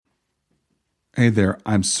Hey there,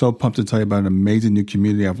 I'm so pumped to tell you about an amazing new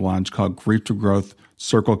community I've launched called Grief to Growth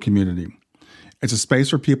Circle Community. It's a space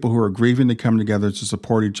for people who are grieving to come together to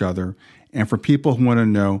support each other, and for people who want to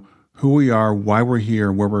know who we are, why we're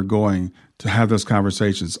here, where we're going, to have those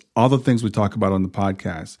conversations, all the things we talk about on the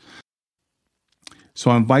podcast. So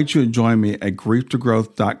I invite you to join me at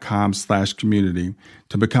grieftogrowth.com/community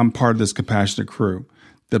to become part of this compassionate crew.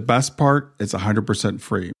 The best part, it's 100%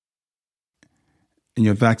 free. And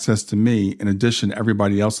you have access to me in addition to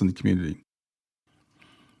everybody else in the community.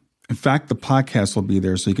 In fact, the podcast will be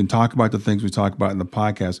there so you can talk about the things we talk about in the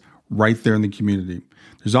podcast right there in the community.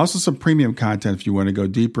 There's also some premium content if you want to go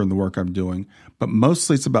deeper in the work I'm doing, but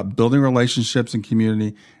mostly it's about building relationships and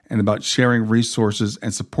community and about sharing resources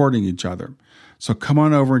and supporting each other. So come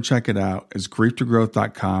on over and check it out. It's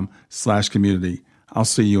grieftogrowth.com/community. I'll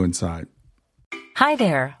see you inside. Hi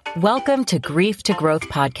there. Welcome to Grief to Growth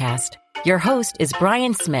podcast. Your host is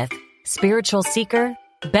Brian Smith, spiritual seeker,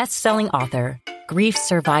 best-selling author, grief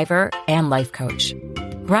survivor, and life coach.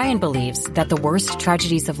 Brian believes that the worst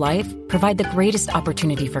tragedies of life provide the greatest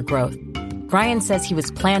opportunity for growth. Brian says he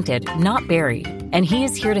was planted, not buried, and he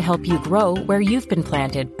is here to help you grow where you've been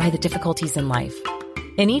planted by the difficulties in life.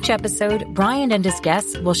 In each episode, Brian and his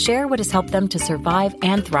guests will share what has helped them to survive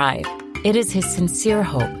and thrive. It is his sincere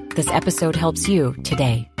hope this episode helps you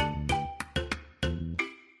today.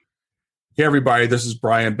 Hey, everybody, this is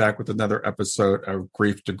Brian back with another episode of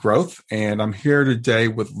Grief to Growth, and I'm here today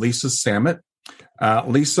with Lisa Samet.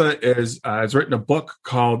 Lisa has written a book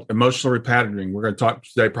called Emotional Repatterning. We're going to talk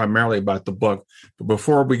today primarily about the book, but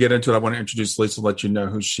before we get into it, I want to introduce Lisa and let you know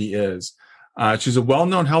who she is. She's a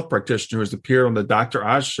well-known health practitioner who has appeared on the Dr.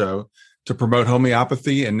 Oz show to promote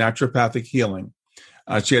homeopathy and naturopathic healing.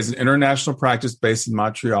 She has an international practice based in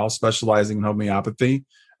Montreal, specializing in homeopathy,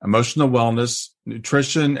 emotional wellness,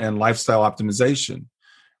 nutrition, and lifestyle optimization.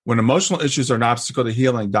 When emotional issues are an obstacle to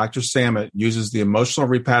healing, Dr. Samet uses the emotional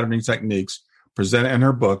repatterning techniques presented in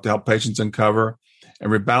her book to help patients uncover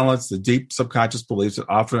and rebalance the deep subconscious beliefs that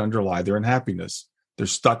often underlie their unhappiness, their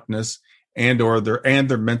stuckness, and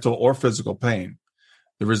their mental or physical pain.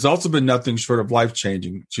 The results have been nothing short of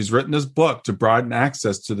life-changing. She's written this book to broaden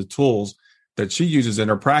access to the tools that she uses in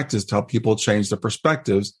her practice to help people change their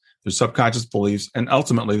perspectives, their subconscious beliefs, and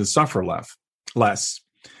ultimately to suffer less.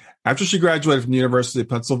 After she graduated from the University of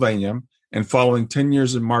Pennsylvania and following 10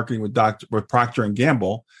 years in marketing with Procter &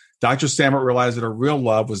 Gamble, Dr. Samet realized that her real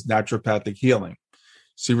love was naturopathic healing.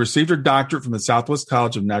 She received her doctorate from the Southwest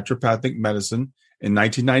College of Naturopathic Medicine in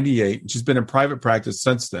 1998, and she's been in private practice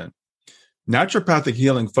since then. Naturopathic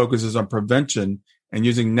healing focuses on prevention and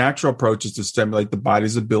using natural approaches to stimulate the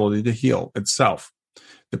body's ability to heal itself.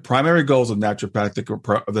 The primary goals of the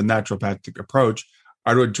naturopathic approach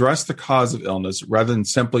are to address the cause of illness rather than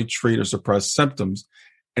simply treat or suppress symptoms,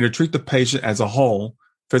 and to treat the patient as a whole,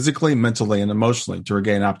 physically, mentally, and emotionally, to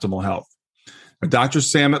regain optimal health. Now, Dr.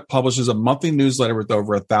 Samet publishes a monthly newsletter with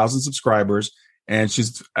over 1,000 subscribers, and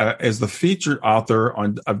she's is the featured author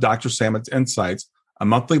of Dr. Samet's Insights, a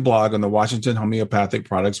monthly blog on the Washington Homeopathic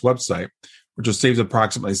Products website, which receives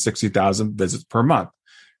approximately 60,000 visits per month.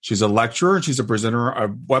 She's a lecturer and she's a presenter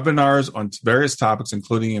of webinars on various topics,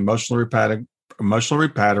 including emotional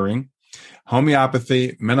repattering,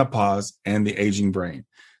 homeopathy, menopause, and the aging brain.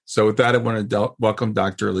 So with that, I want to welcome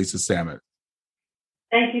Dr. Lisa Samet.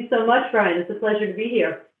 Thank you so much, Brian. It's a pleasure to be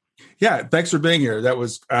here. Yeah, thanks for being here. That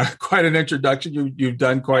was quite an introduction. You've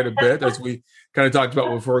done quite a bit, as we kind of talked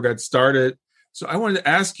about before we got started. So I wanted to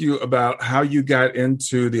ask you about how you got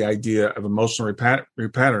into the idea of emotional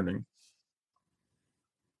repatterning.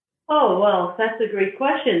 Oh, well, that's a great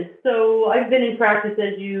question. So I've been in practice,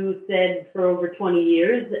 as you said, for over 20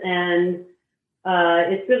 years, and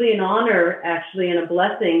it's really an honor, actually, and a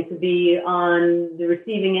blessing to be on the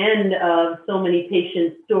receiving end of so many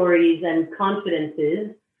patient stories and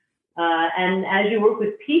confidences. And as you work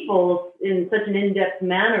with people in such an in-depth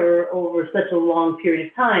manner over such a long period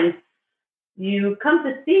of time, you come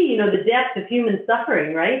to see, the depth of human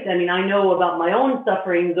suffering, right? I mean, I know about my own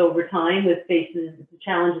sufferings over time with the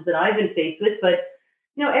challenges that I've been faced with, but,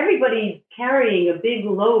 everybody's carrying a big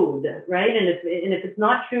load, right? And if it's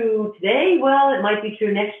not true today, well, it might be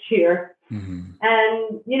true next year. Mm-hmm.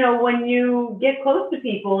 And, when you get close to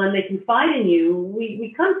people and they confide in you,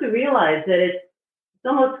 we come to realize that it's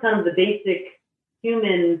almost kind of the basic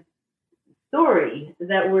human story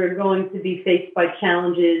that we're going to be faced by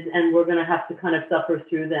challenges and we're going to have to kind of suffer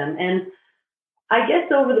through them. And I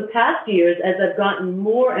guess over the past years, as I've gotten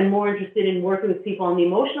more and more interested in working with people on the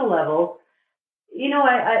emotional level,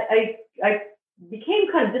 I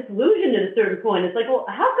became kind of disillusioned at a certain point. It's like, well,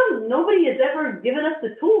 how come nobody has ever given us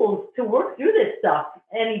the tools to work through this stuff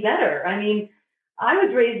any better? I mean, I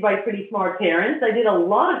was raised by pretty smart parents. I did a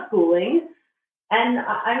lot of schooling. And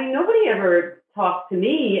I mean, nobody ever talked to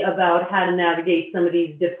me about how to navigate some of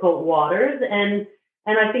these difficult waters. And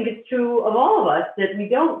I think it's true of all of us that we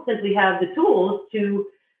don't simply have the tools to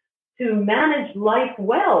manage life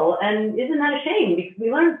well. And isn't that a shame? Because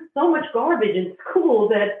we learn so much garbage in school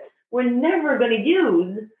that we're never going to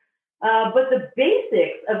use. But the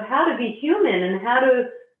basics of how to be human and how to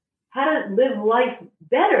live life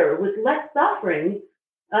better with less suffering,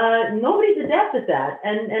 nobody's adept at that.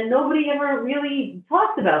 And nobody ever really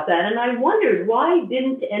talks about that. And I wondered, why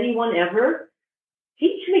didn't anyone ever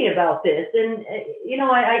teach me about this? And,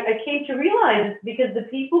 I came to realize it's because the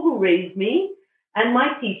people who raised me and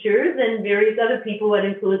my teachers and various other people who had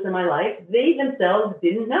influence in my life, they themselves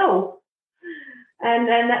didn't know. And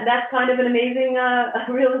that's kind of an amazing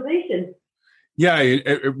realization. Yeah,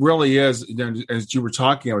 it really is. As you were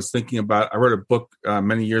talking, I was thinking about, I wrote a book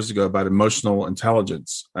many years ago about emotional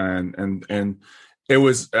intelligence. And it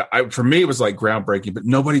was, for me, it was like groundbreaking, but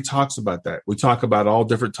nobody talks about that. We talk about all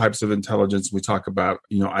different types of intelligence. We talk about,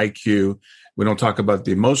 IQ. We don't talk about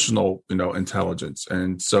the emotional, intelligence.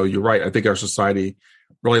 And so you're right. I think our society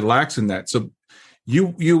really lacks in that. So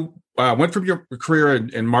you went from your career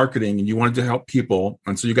in marketing and you wanted to help people.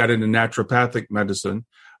 And so you got into naturopathic medicine,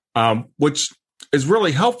 which is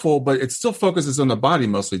really helpful, but it still focuses on the body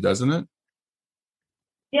mostly, doesn't it?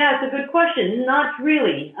 Yeah, it's a good question. Not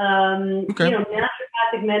really. Okay.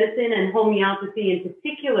 Naturopathic medicine and homeopathy in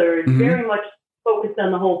particular is very much focused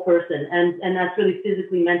on the whole person. And that's really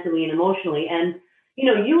physically, mentally, and emotionally. And,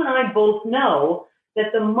 you and I both know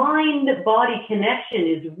that the mind-body connection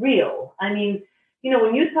is real. I mean,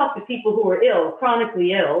 when you talk to people who are ill,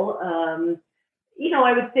 chronically ill,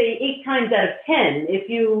 I would say 8 times out of 10, if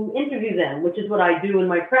you interview them, which is what I do in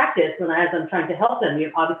my practice, and as I'm trying to help them,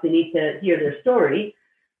 you obviously need to hear their story.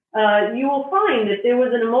 You will find that there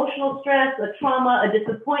was an emotional stress, a trauma, a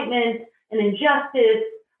disappointment, an injustice,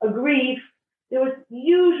 a grief. There was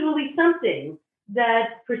usually something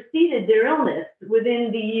that preceded their illness within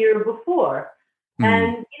the year before.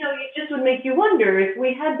 And, it just would make you wonder if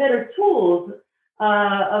we had better tools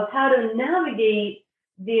of how to navigate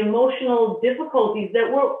the emotional difficulties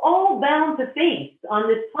that we're all bound to face on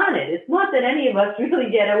this planet. It's not that any of us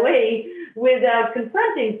really get away without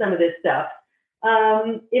confronting some of this stuff.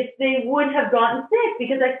 If they would have gotten sick,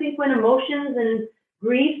 because I think when emotions and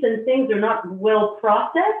griefs and things are not well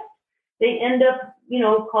processed, they end up,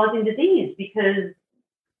 causing disease because,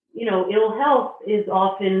 ill health is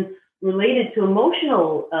often related to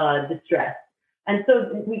emotional distress. And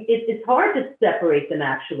so it's hard to separate them,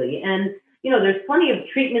 actually. And, there's plenty of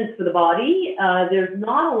treatments for the body. There's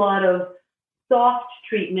not a lot of soft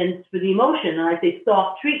treatments for the emotion. And I say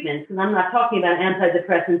soft treatments because I'm not talking about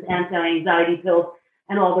antidepressants, anti-anxiety pills,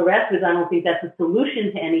 and all the rest, because I don't think that's a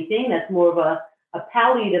solution to anything. That's more of a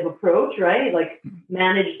palliative approach, right? Like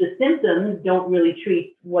manage the symptoms, don't really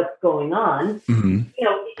treat what's going on. Mm-hmm.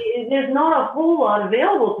 There's not a whole lot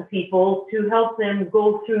available to people to help them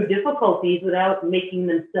go through difficulties without making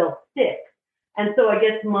themselves sick. And so I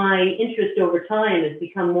guess my interest over time has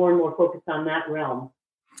become more and more focused on that realm.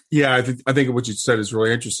 Yeah, I think what you said is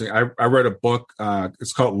really interesting. I read a book,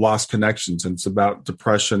 it's called Lost Connections, and it's about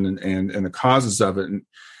depression and the causes of it. And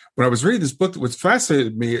when I was reading this book, what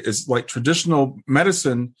fascinated me is like traditional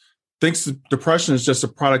medicine thinks that depression is just a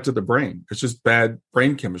product of the brain. It's just bad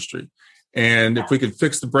brain chemistry. And if we can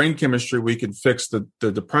fix the brain chemistry, we can fix the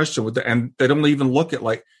depression and they don't even look at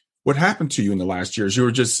like what happened to you in the last year, as you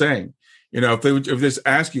were just saying. If they just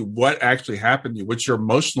ask you what actually happened to you, what's your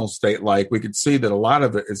emotional state like, we could see that a lot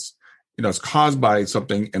of it is, it's caused by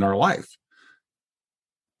something in our life.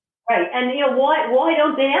 Right. And, why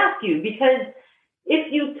don't they ask you? Because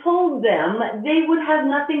if you told them, they would have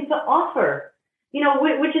nothing to offer,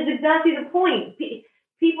 which is exactly the point.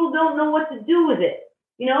 People don't know what to do with it,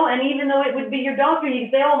 and even though it would be your doctor, you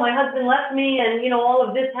could say, oh, my husband left me and, all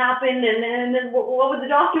of this happened. And then what would the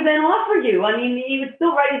doctor then offer you? I mean, he would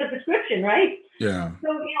still write you the prescription, right? Yeah.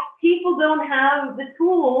 So, people don't have the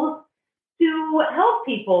tools to help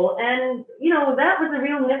people. And, that was a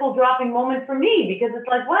real nickel dropping moment for me because it's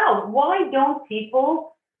like, wow, why don't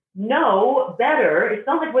people know better? It's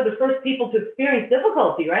not like we're the first people to experience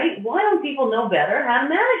difficulty, right? Why don't people know better how to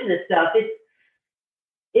manage this stuff?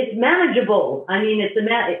 It's manageable. I mean,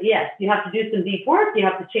 yes, you have to do some deep work. You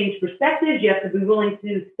have to change perspectives. You have to be willing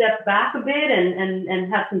to step back a bit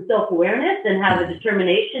and have some self-awareness and have a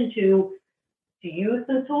determination to use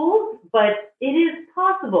some tools. But it is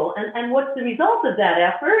possible. And what's the result of that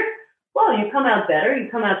effort? Well, you come out better. You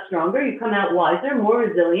come out stronger. You come out wiser, more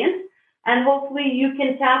resilient. And hopefully you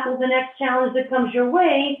can tackle the next challenge that comes your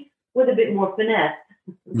way with a bit more finesse.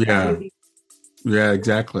 Yeah. Yeah,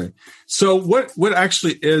 exactly. So what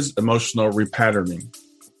actually is emotional repatterning?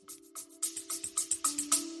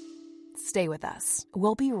 Stay with us.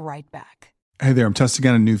 We'll be right back. Hey there, I'm testing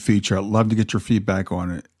out a new feature. I'd love to get your feedback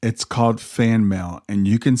on it. It's called Fan Mail, and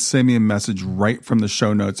you can send me a message right from the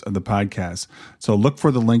show notes of the podcast. So look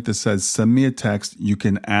for the link that says send me a text. You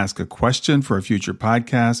can ask a question for a future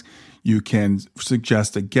podcast. You can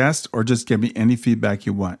suggest a guest or just give me any feedback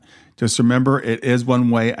you want. Just remember, it is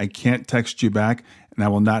one way. I can't text you back, and I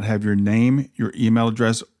will not have your name, your email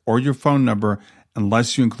address, or your phone number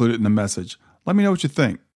unless you include it in the message. Let me know what you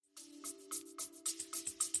think.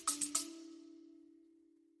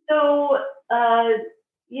 So,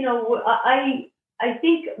 I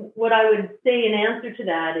think what I would say in answer to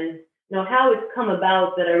that is, how it's come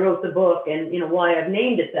about that I wrote the book and, why I've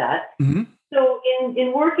named it that. Mm-hmm. So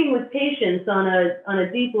in working with patients on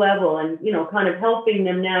a deep level and, kind of helping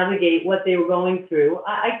them navigate what they were going through,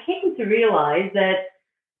 I came to realize that,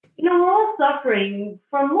 we're all suffering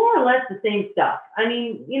from more or less the same stuff. I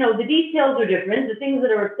mean, the details are different. The things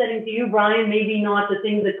that are upsetting to you, Brian, maybe not the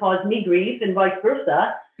things that cause me grief and vice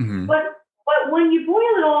versa. Mm-hmm. But when you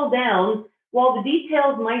boil it all down, while the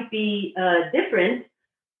details might be different,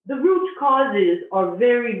 the root causes are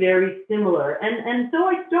very, very similar. And so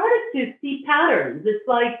I started to see patterns. It's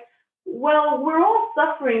like, well, we're all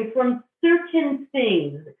suffering from certain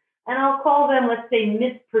things, and I'll call them, let's say,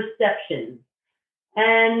 misperceptions.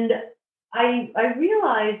 And I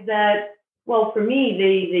realized that, well, for me,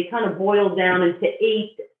 they kind of boiled down into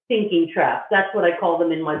 8 thinking traps. That's what I call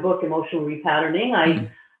them in my book, Emotional Repatterning.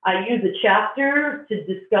 I use a chapter to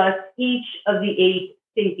discuss each of the 8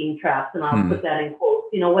 thinking traps, and I'll put that in quotes.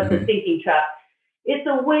 What's a thinking trap? It's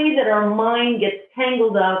a way that our mind gets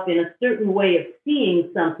tangled up in a certain way of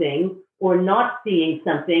seeing something or not seeing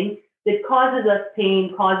something that causes us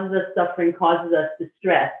pain, causes us suffering, causes us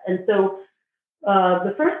distress. And so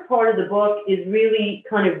the first part of the book is really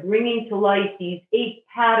kind of bringing to light these 8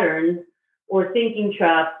 patterns or thinking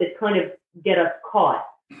traps that kind of get us caught.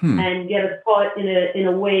 And get us caught in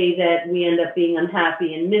a way that we end up being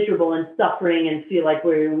unhappy and miserable and suffering and feel like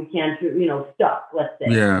we can't, stuck, let's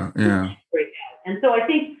say. Yeah. And so I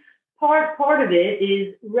think part of it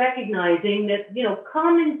is recognizing that,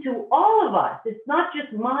 common to all of us, it's not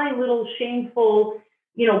just my little shameful,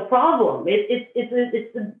 problem.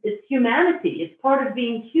 It's humanity. It's part of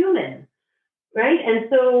being human, right? And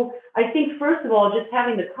so I think, first of all, just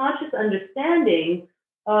having the conscious understanding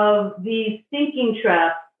of these thinking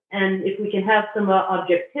traps, and if we can have some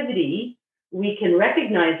objectivity, we can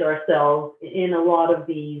recognize ourselves in a lot of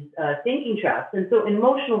these thinking traps. And so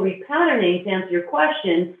emotional repatterning, to answer your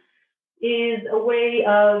question, is a way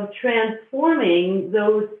of transforming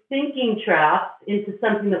those thinking traps into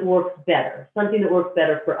something that works better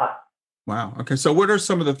for us. Wow. Okay. So what are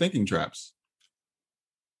some of the thinking traps?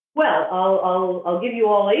 Well, I'll give you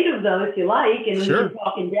all 8 of them if you like, and Sure. we can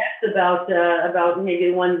talk in depth about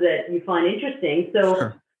maybe the ones that you find interesting. So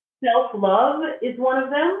Sure. Self-love is one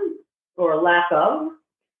of them, or lack of.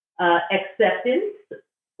 Acceptance,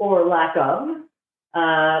 or lack of.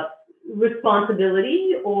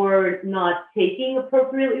 Responsibility, or not taking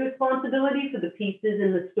appropriately responsibility for the pieces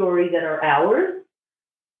in the story that are ours.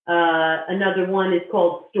 Another one is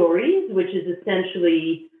called stories, which is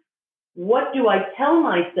essentially, what do I tell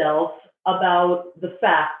myself about the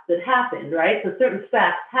facts that happened, right? So certain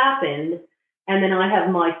facts happened, and then I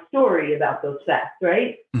have my story about those facts,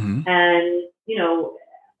 right? Mm-hmm. And,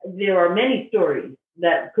 there are many stories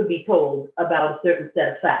that could be told about a certain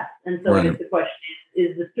set of facts. And so I guess the question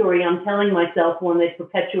is the story I'm telling myself one that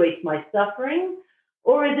perpetuates my suffering,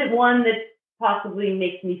 or is it one that possibly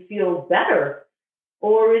makes me feel better?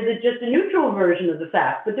 Or is it just a neutral version of the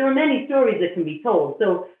facts? But there are many stories that can be told.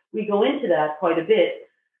 So we go into that quite a bit.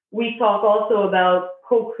 We talk also about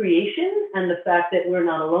co-creation and the fact that we're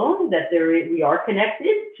not alone, that we are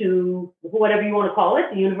connected to whatever you want to call it,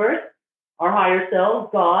 the universe, our higher selves,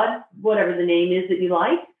 God, whatever the name is that you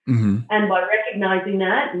like. Mm-hmm. And by recognizing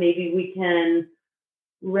that, maybe we can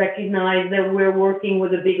recognize that we're working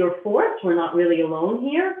with a bigger force. We're not really alone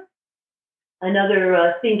here.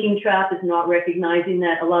 Another thinking trap is not recognizing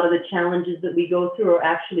that a lot of the challenges that we go through are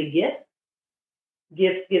actually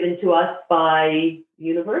gifts given to us by the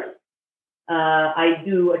universe. I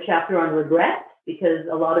do a chapter on regret because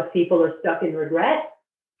a lot of people are stuck in regret.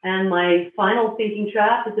 And my final thinking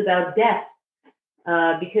trap is about death,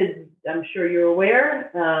 because I'm sure you're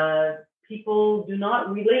aware, people do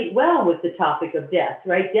not relate well with the topic of death,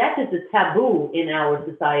 right? Death is a taboo in our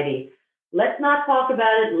society. Let's not talk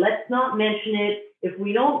about it. Let's not mention it. If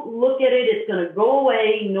we don't look at it, it's going to go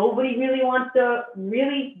away. Nobody really wants to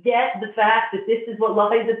really get the fact that this is what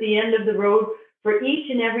lies at the end of the road for each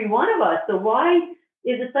and every one of us. So why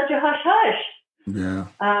is it such a hush-hush? Yeah.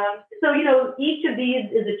 So, each of these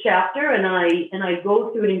is a chapter, and I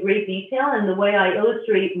go through it in great detail. And the way I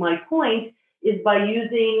illustrate my point is by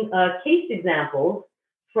using case examples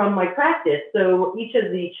from my practice. So each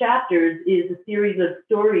of the chapters is a series of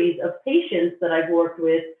stories of patients that I've worked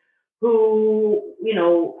with who,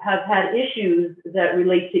 have had issues that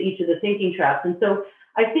relate to each of the thinking traps. And so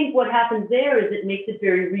I think what happens there is it makes it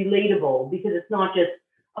very relatable, because it's not just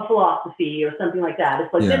a philosophy or something like that.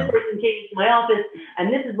 It's like, this person came to my office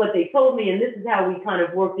and this is what they told me and this is how we kind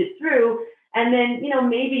of worked it through. And then,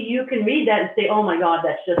 maybe you can read that and say, oh my God,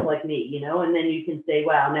 that's just like me, and then you can say,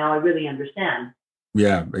 wow, now I really understand.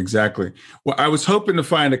 Yeah, exactly. Well, I was hoping to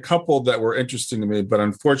find a couple that were interesting to me, but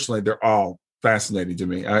unfortunately they're all fascinating to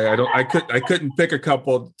me. I couldn't pick a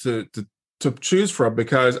couple to choose from,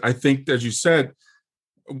 because I think, as you said,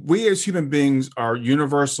 we as human beings are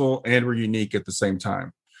universal and we're unique at the same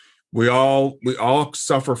time. We all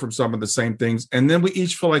suffer from some of the same things, and then we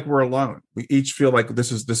each feel like we're alone. We each feel like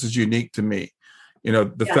this is unique to me.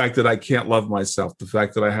 The fact that I can't love myself, the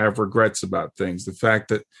fact that I have regrets about things, the fact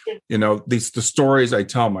that, the stories I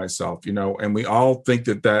tell myself, and we all think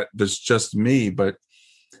that there's just me. But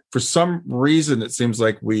for some reason, it seems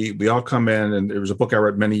like we all come in, and there was a book I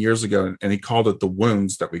read many years ago, and he called it the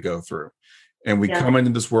wounds that we go through. And we come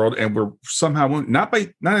into this world and we're somehow wounded,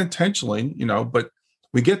 not intentionally, but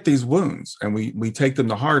we get these wounds and we take them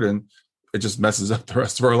to heart, and it just messes up the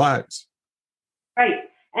rest of our lives. Right.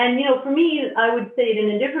 And, for me, I would say it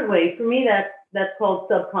in a different way. For me, that's called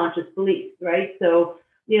subconscious beliefs, right? So,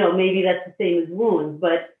 maybe that's the same as wounds.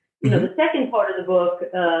 But, the second part of the book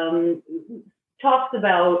talks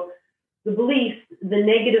about the beliefs, the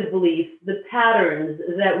negative beliefs, the patterns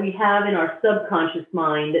that we have in our subconscious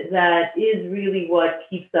mind that is really what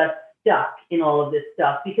keeps us stuck in all of this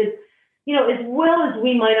stuff. Because, as well as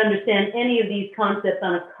we might understand any of these concepts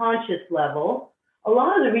on a conscious level, a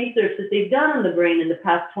lot of the research that they've done on the brain in the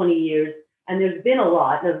past 20 years, and there's been a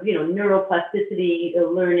lot of, neuroplasticity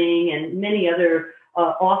learning, and many other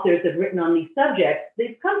authors have written on these subjects,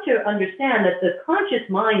 they've come to understand that the conscious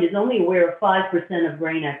mind is only aware of 5% of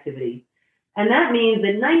brain activity. And that means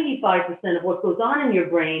that 95% of what goes on in your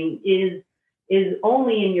brain is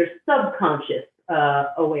only in your subconscious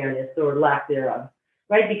awareness or lack thereof,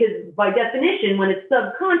 right? Because by definition, when it's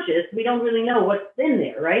subconscious, we don't really know what's in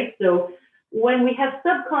there, right? So when we have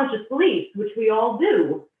subconscious beliefs, which we all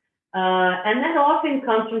do, and that often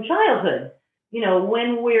comes from childhood.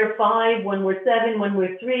 When we're 5, when we're 7, when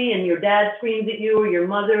we're 3, and your dad screams at you, or your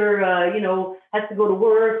mother, has to go to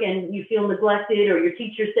work and you feel neglected, or your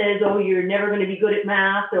teacher says, oh, you're never going to be good at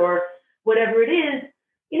math, or whatever it is,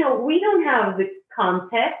 we don't have the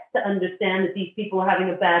context to understand that these people are having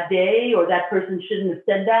a bad day, or that person shouldn't have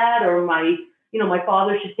said that, or my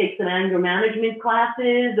father should take some anger management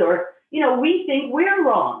classes, or, we think we're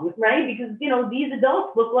wrong, right? Because, these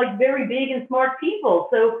adults look like very big and smart people.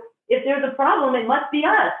 So if there's a problem, it must be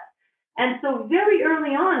us. And so very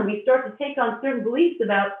early on, we start to take on certain beliefs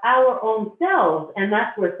about our own selves. And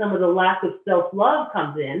that's where some of the lack of self-love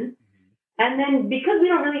comes in. And then because we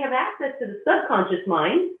don't really have access to the subconscious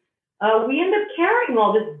mind, we end up carrying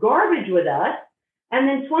all this garbage with us. And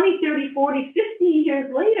then 20, 30, 40, 50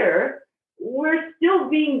 years later, we're still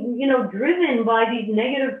being, driven by these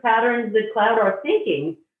negative patterns that cloud our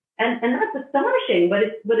thinking. And that's astonishing, but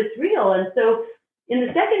it's real. And so in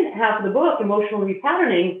the second half of the book, Emotional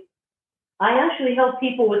Repatterning, I actually help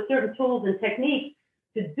people with certain tools and techniques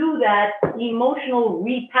to do that emotional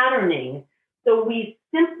repatterning. So we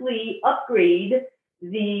simply upgrade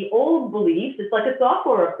the old beliefs. It's like a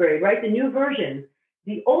software upgrade, right? The new version.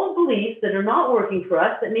 The old beliefs that are not working for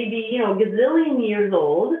us, that may be, a gazillion years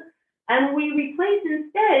old, and we replace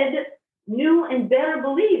instead new and better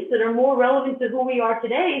beliefs that are more relevant to who we are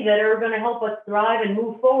today, that are going to help us thrive and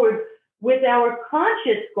move forward with our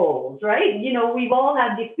conscious goals, right? We've all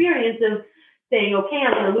had the experience of saying, okay,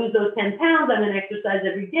 I'm going to lose those 10 pounds. I'm going to exercise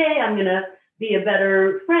every day. I'm going to be a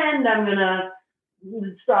better friend. I'm going to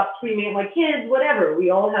stop screaming at my kids, whatever.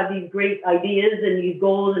 We all have these great ideas and these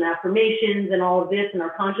goals and affirmations and all of this in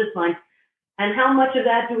our conscious mind. And how much of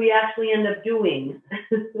that do we actually end up doing?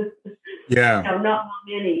 Yeah. Not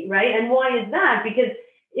many, right? And why is that? Because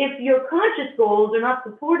if your conscious goals are not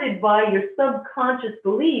supported by your subconscious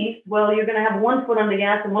beliefs, well, you're going to have one foot on the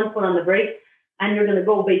gas and one foot on the brake, and you're going to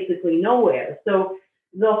go basically nowhere. So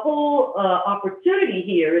the whole opportunity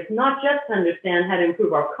here is not just to understand how to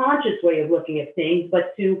improve our conscious way of looking at things,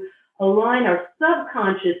 but to align our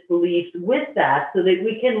subconscious beliefs with that so that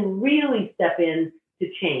we can really step in to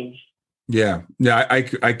change. Yeah. I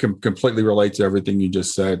can completely relate to everything you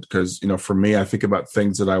just said because, for me, I think about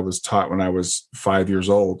things that I was taught when I was 5 years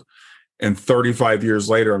old. And 35 years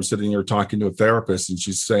later, I'm sitting here talking to a therapist and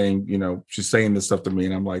she's saying this stuff to me.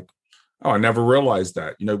 And I'm like, oh, I never realized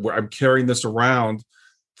that. I'm carrying this around,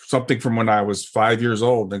 something from when I was 5 years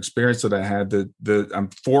old, an experience that I had that I'm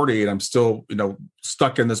 40 and I'm still,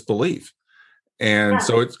 stuck in this belief. And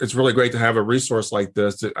so it's really great to have a resource like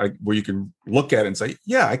this where you can look at it and say,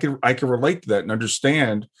 yeah, I can relate to that and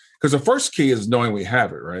understand. Because the first key is knowing we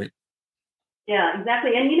have it, right? Yeah,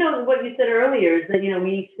 exactly. And what you said earlier is that,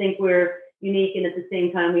 we think we're unique and at the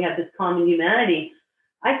same time we have this common humanity.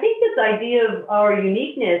 I think this idea of our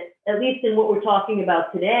uniqueness, at least in what we're talking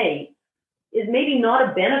about today, is maybe not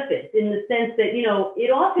a benefit in the sense that,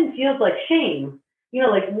 it often feels like shame.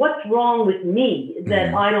 Like what's wrong with me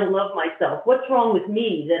that I don't love myself? What's wrong with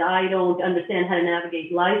me that I don't understand how to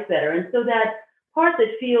navigate life better? And so that part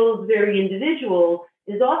that feels very individual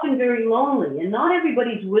is often very lonely, and not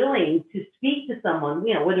everybody's willing to speak to someone,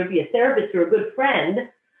 whether it be a therapist or a good friend,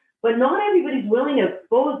 but not everybody's willing to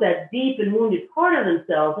expose that deep and wounded part of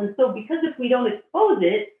themselves. And so because if we don't expose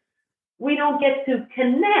it, we don't get to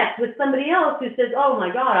connect with somebody else who says, oh my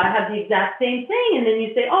God, I have the exact same thing. And then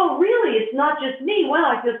you say, oh, really? It's not just me. Well,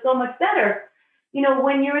 I feel so much better.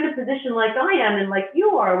 When you're in a position like I am and like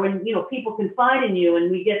you are, when, people confide in you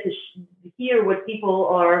and we get to hear what people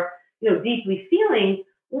are, deeply feeling,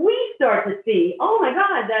 we start to see, oh my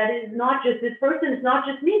God, that is not just this person. It's not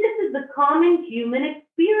just me. This is the common human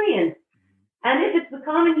experience. And if it's the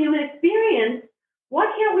common human experience, why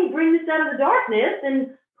can't we bring this out of the darkness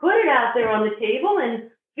and put it out there on the table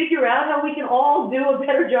and figure out how we can all do a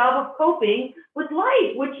better job of coping with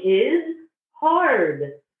life, which is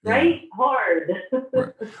hard, right? Yeah. Hard.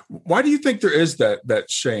 Right. Why do you think there is that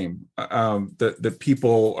shame that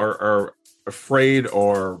people are afraid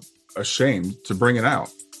or ashamed to bring it out?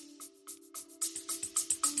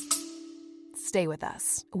 Stay with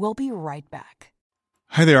us. We'll be right back.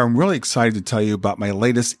 Hi there. I'm really excited to tell you about my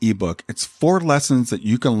latest ebook. It's 4 lessons that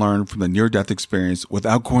you can learn from the near-death experience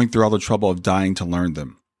without going through all the trouble of dying to learn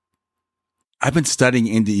them. I've been studying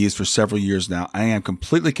NDEs for several years now. I am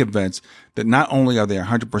completely convinced that not only are they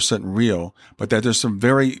 100% real, but that there's some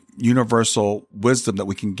very universal wisdom that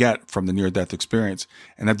we can get from the near-death experience.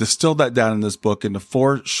 And I've distilled that down in this book into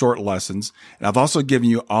 4 short lessons. And I've also given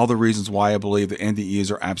you all the reasons why I believe that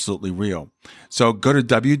NDEs are absolutely real. So go to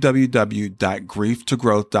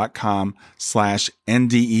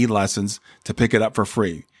www.grieftogrowth.com/NDE lessons to pick it up for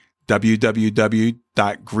free.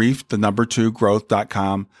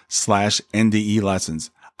 www.grieftogrowth.com/NDE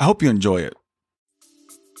lessons. I hope you enjoy it.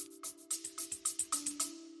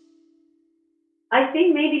 I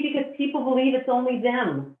think maybe because people believe it's only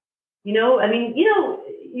them. You go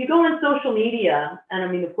on social media,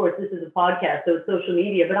 and of course, this is a podcast, so it's social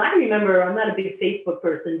media, but I remember, I'm not a big Facebook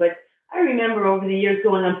person, but I remember over the years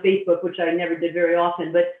going on Facebook, which I never did very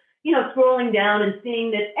often, but, scrolling down and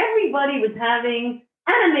seeing that everybody was having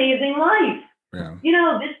an amazing life. Yeah.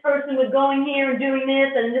 This person was going here and doing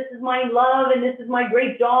this, and this is my love, and this is my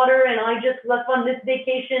great daughter, and I just left on this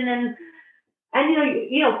vacation, and 5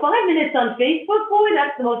 minutes on Facebook, boy,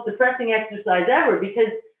 that's the most depressing exercise ever,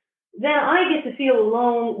 because then I get to feel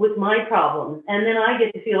alone with my problems, and then I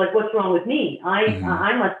get to feel like, what's wrong with me?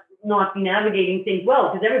 I must not be navigating things well,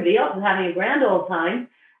 because everybody else is having a grand old time,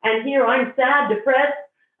 and here I'm sad, depressed,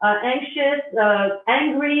 anxious,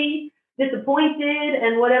 angry, disappointed,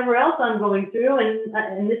 and whatever else I'm going through,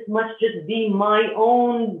 and this must just be my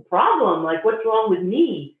own problem. Like, what's wrong with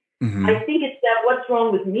me? Mm-hmm. I think it's that what's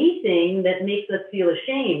wrong with me thing that makes us feel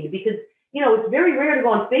ashamed, because, it's very rare to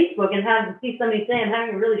go on Facebook and see somebody say, I'm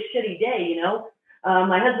having a really shitty day,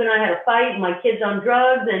 My husband and I had a fight, my kid's on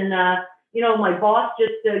drugs, and, my boss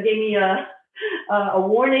just gave me a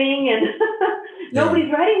warning, and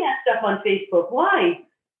nobody's writing that stuff on Facebook. Why?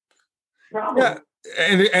 Problem. Yeah.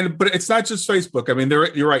 But it's not just Facebook. I mean,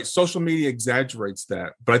 you're right. Social media exaggerates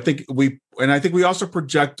that, but I think we also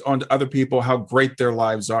project onto other people how great their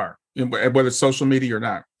lives are, whether it's social media or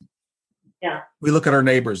not. Yeah. We look at our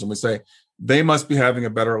neighbors and we say they must be having a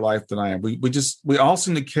better life than I am. We all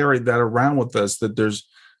seem to carry that around with us, that there's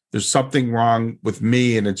something wrong with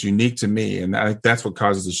me and it's unique to me, and I think that's what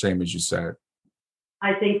causes the shame, as you said.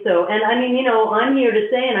 I think so, and I'm here to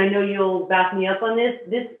say, and I know you'll back me up on this.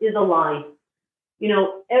 This is a lie.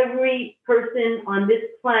 Every person on this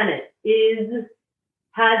planet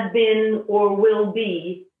has been, or will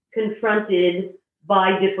be confronted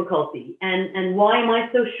by difficulty. And why am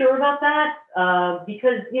I so sure about that?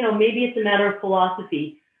 Because, maybe it's a matter of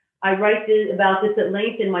philosophy. I write about this at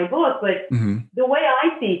length in my book, but the way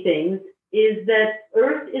I see things is that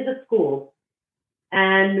Earth is a school.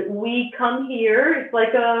 And we come here, it's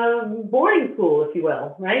like a boarding school, if you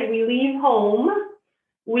will, right? We leave home,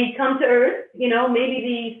 we come to Earth,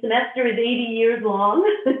 maybe the semester is 80 years long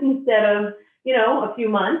instead of, a few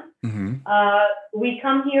months. We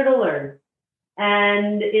come here to learn.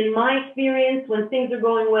 And in my experience, when things are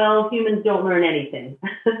going well, humans don't learn anything,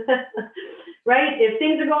 right? If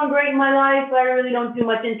things are going great in my life, I really don't do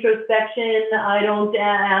much introspection. I don't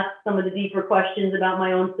ask some of the deeper questions about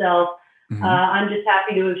my own self. I'm just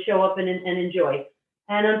happy to show up and enjoy.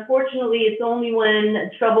 And unfortunately, it's only when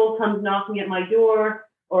trouble comes knocking at my door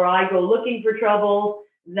or I go looking for trouble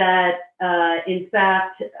that, in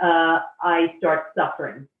fact, I start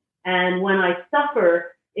suffering. And when I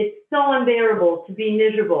suffer, it's so unbearable to be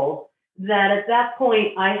miserable that at that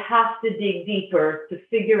point, I have to dig deeper to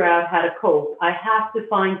figure out how to cope. I have to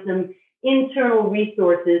find some internal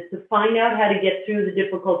resources to find out how to get through the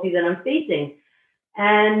difficulty that I'm facing.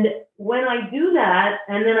 And when I do that,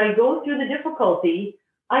 and then I go through the difficulty,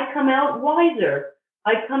 I come out wiser.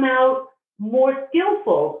 I come out more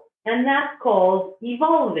skillful, and that's called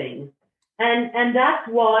evolving. And that's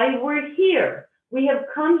why we're here. We have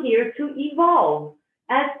come here to evolve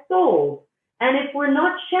as souls. And if we're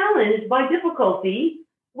not challenged by difficulty,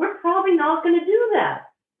 we're probably not going to do that.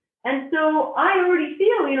 And so I already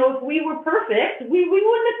feel, if we were perfect, we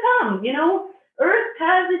wouldn't have come, Earth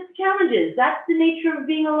has its challenges. That's the nature of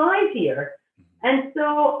being alive here. And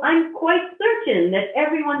so I'm quite certain that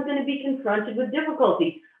everyone's going to be confronted with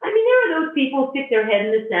difficulty. I mean, there are those people who stick their head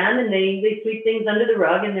in the sand and they sweep things under the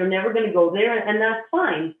rug and they're never going to go there, and that's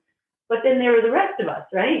fine. But then there are the rest of us,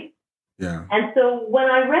 right? Yeah. And so when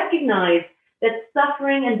I recognize that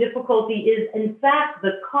suffering and difficulty is, in fact,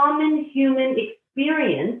 the common human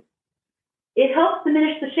experience, it helps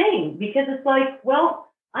diminish the shame, because it's like,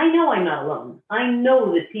 well, I know I'm not alone. I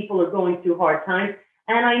know that people are going through hard times,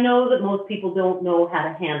 and I know that most people don't know how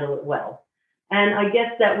to handle it well. And I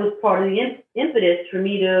guess that was part of the impetus for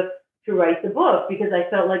me to write the book, because I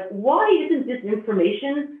felt like, why isn't this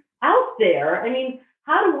information out there? I mean,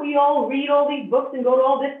 how do we all read all these books and go to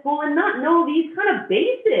all this school and not know these kind of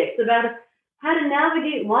basics about how to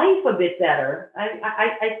navigate life a bit better?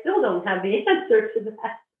 I still don't have the answer to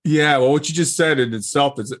that. Yeah, well, what you just said in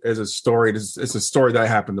itself is a story. It's a story that I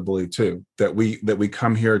happen to believe too. That we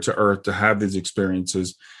come here to Earth to have these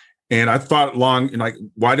experiences, and I thought long,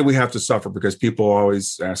 why do we have to suffer? Because people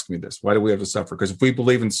always ask me this: why do we have to suffer? Because if we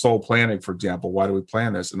believe in soul planning, for example, why do we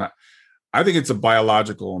plan this? And I think it's a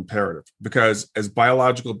biological imperative, because as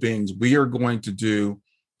biological beings, we are going to do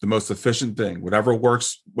the most efficient thing, whatever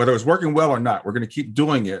works, whether it's working well or not. We're going to keep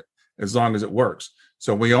doing it as long as it works.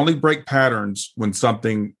 So we only break patterns when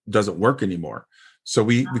something doesn't work anymore. So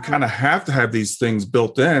we kind of have to have these things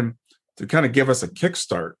built in to kind of give us a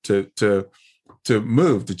kickstart to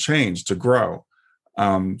move, to change, to grow.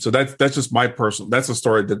 So that's just my personal. That's a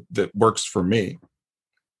story that works for me.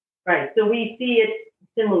 Right. So we see it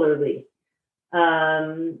similarly.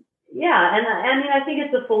 Yeah, and I mean, I think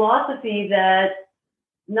it's a philosophy that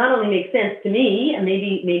not only makes sense to me, and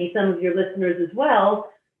maybe some of your listeners as well,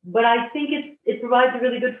 but I think it provides a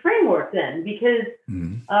really good framework then, because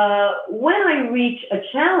when I reach a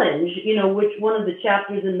challenge, which one of the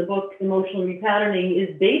chapters in the book, Emotional Repatterning,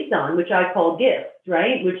 is based on, which I call gifts,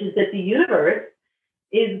 right? Which is that the universe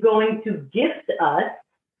is going to gift us,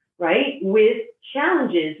 right, with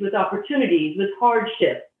challenges, with opportunities, with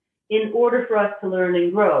hardships, in order for us to learn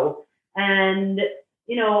and grow. And,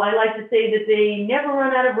 I like to say that they never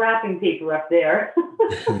run out of wrapping paper up there.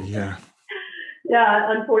 Yeah.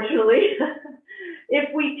 Yeah, unfortunately.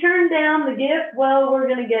 If we turn down the gift, well, we're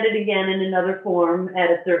going to get it again in another form at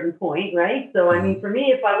a certain point, right? So, I mean, for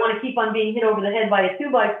me, if I want to keep on being hit over the head by a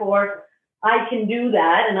 2x4, I can do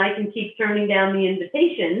that, and I can keep turning down the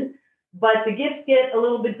invitation. But the gifts get a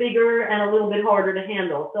little bit bigger and a little bit harder to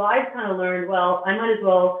handle. So I've kind of learned, well, I might as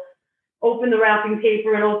well open the wrapping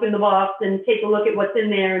paper and open the box and take a look at what's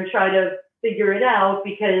in there and try to figure it out,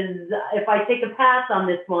 because if I take a pass on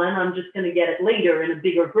this one, I'm just going to get it later in a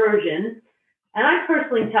bigger version. And I'm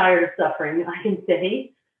personally tired of suffering, I can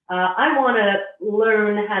say. I want to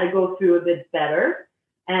learn how to go through a bit better.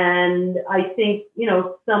 And I think,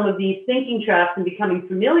 some of these thinking traps and becoming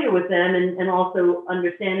familiar with them, and also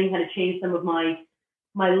understanding how to change some of my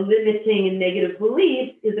limiting and negative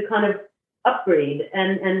beliefs is a kind of upgrade.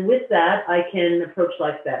 And with that, I can approach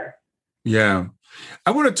life better. Yeah.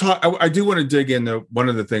 I want to talk, I do want to dig into one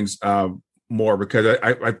of the things more, because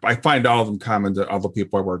I find all of them common to all the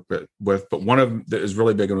people I work with, but one of them that is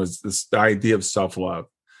really big was the idea of self-love.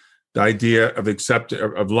 the idea of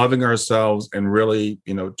of loving ourselves and really,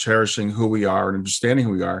 cherishing who we are and understanding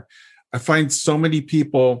who we are. I find so many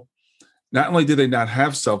people, not only do they not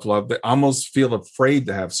have self-love, they almost feel afraid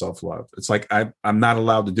to have self-love. It's like, I'm not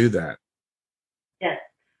allowed to do that. Yes,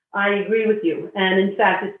 I agree with you. And in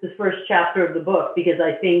fact, it's the first chapter of the book, because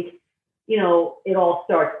I think, it all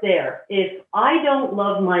starts there. If I don't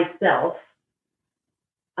love myself,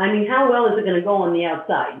 I mean, how well is it going to go on the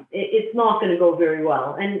outside? It's not going to go very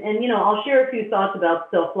well. And I'll share a few thoughts about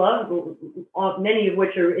self-love, many of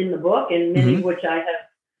which are in the book, and many of which I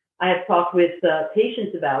have talked with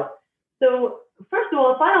patients about. So first of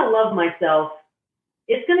all, if I don't love myself,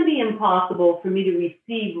 it's going to be impossible for me to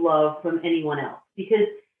receive love from anyone else. Because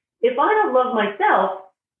if I don't love myself,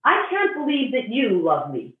 I can't believe that you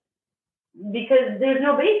love me, because there's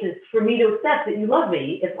no basis for me to accept that you love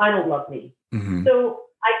me if I don't love me. Mm-hmm. So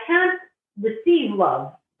I can't receive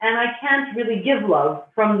love, and I can't really give love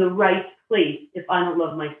from the right place if I don't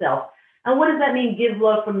love myself. And what does that mean, give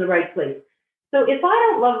love from the right place? So if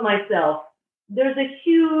I don't love myself, there's a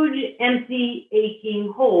huge, empty,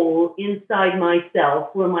 aching hole inside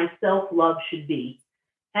myself where my self-love should be.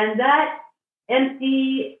 And that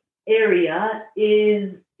empty area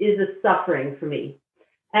is a suffering for me.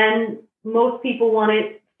 And most people want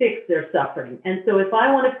to fix their suffering. And so if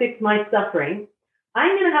I want to fix my suffering,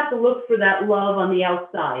 I'm going to have to look for that love on the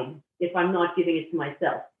outside if I'm not giving it to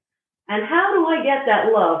myself. And how do I get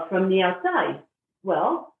that love from the outside?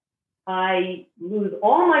 Well, I lose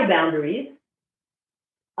all my boundaries.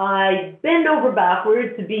 I bend over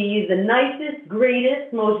backwards to be the nicest,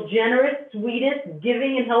 greatest, most generous, sweetest,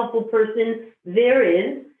 giving and helpful person there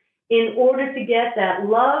is, in order to get that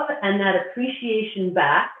love and that appreciation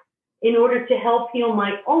back, in order to help heal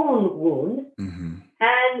my own wound. Mm-hmm.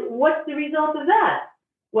 And what's the result of that?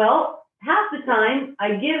 Well, half the time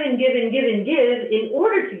I give and give and give and give in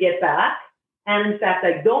order to get back. And in fact,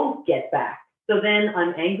 I don't get back. So then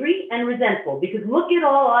I'm angry and resentful, because look at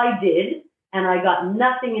all I did and I got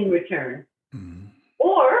nothing in return. Mm-hmm.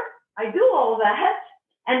 Or I do all that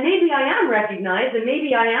and maybe I am recognized and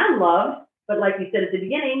maybe I am loved. But like we said at the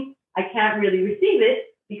beginning, I can't really receive it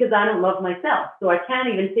because I don't love myself. So I can't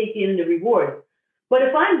even take in the reward. But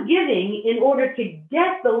if I'm giving in order to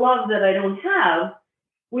get the love that I don't have,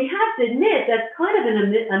 we have to admit that's kind of a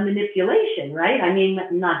manipulation, right? I mean,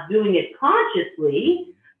 not doing it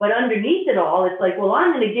consciously, but underneath it all, it's like, well,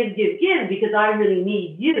 I'm going to give because I really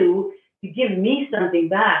need you to give me something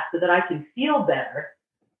back so that I can feel better.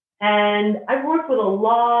 And I've worked with a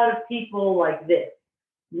lot of people like this.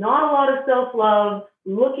 Not a lot of self-love,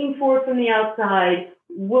 looking for it from the outside,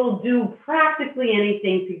 will do practically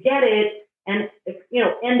anything to get it, and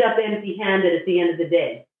end up empty-handed at the end of the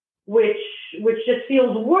day, which just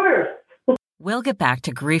feels worse. We'll get back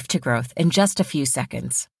to Grief to Growth in just a few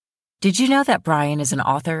seconds. Did you know that Brian is an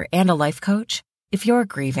author and a life coach? If you're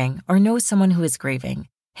grieving or know someone who is grieving,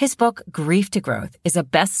 his book, Grief to Growth, is a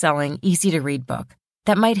best-selling, easy-to-read book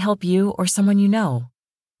that might help you or someone you know.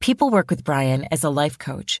 People work with Brian as a life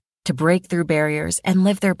coach to break through barriers and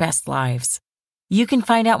live their best lives. You can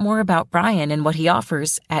find out more about Brian and what he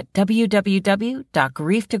offers at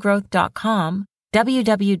www.grieftogrowth.com,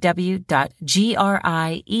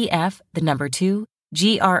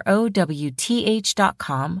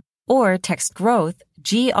 www.growth.com, or text growth,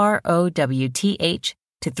 GROWTH,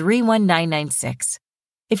 to 31996.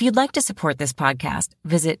 If you'd like to support this podcast,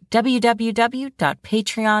 visit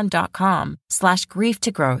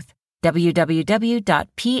www.patreon.com/grieftogrowth,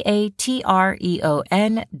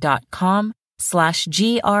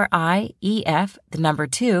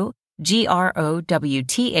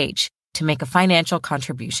 www.patreon.com/GRIEF, to make a financial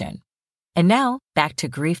contribution. And now, back to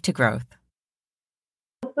Grief to Growth.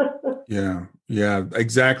 Yeah,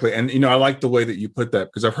 exactly. And, I like the way that you put that,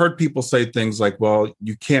 because I've heard people say things like, well,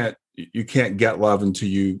 you can't get love until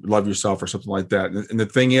you love yourself or something like that. And the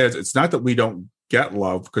thing is, it's not that we don't get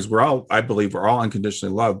love, because I believe we're all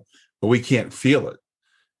unconditionally loved, but we can't feel it.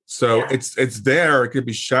 So it's there. It could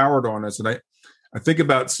be showered on us. And I think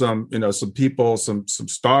about some people, some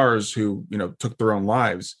stars who, took their own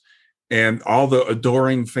lives, and all the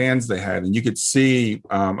adoring fans they had. And you could see,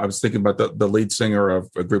 I was thinking about the lead singer of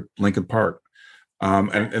a group, Linkin Park.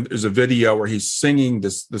 And there's a video where he's singing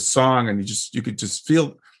the song, and you could just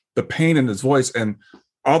feel the pain in his voice, and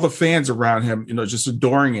all the fans around him, just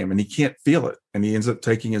adoring him, and he can't feel it. And he ends up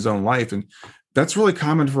taking his own life. And that's really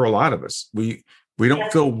common for a lot of us. We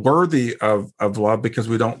don't feel worthy of love because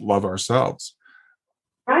we don't love ourselves.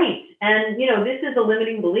 Right. And, this is a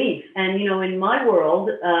limiting belief. And, in my world,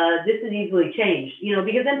 this is easily changed,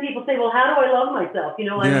 because then people say, well, how do I love myself?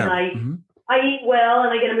 I eat well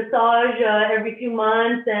and I get a massage every few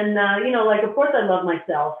months. And, like, of course I love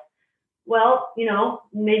myself. Well,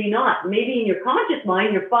 maybe not. Maybe in your conscious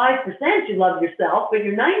mind, you're 5% you love yourself, but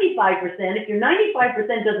you're 95%. If you're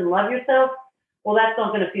 95% doesn't love yourself, well, that's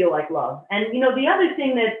not going to feel like love. And, the other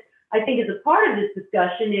thing that I think is a part of this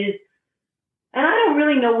discussion is, and I don't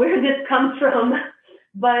really know where this comes from,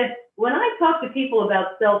 but when I talk to people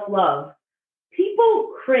about self-love,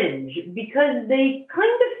 people cringe because they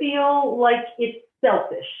kind of feel like it's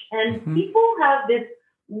selfish. And people have this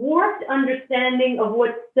warped understanding of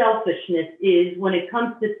what selfishness is when it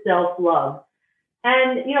comes to self-love.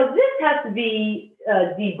 And, this has to be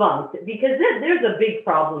debunked because there's a big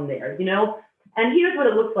problem there, And here's what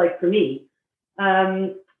it looks like for me.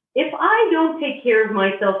 If I don't take care of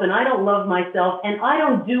myself and I don't love myself and I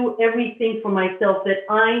don't do everything for myself that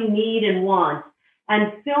I need and want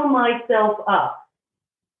and fill myself up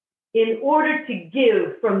in order to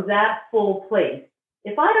give from that full place,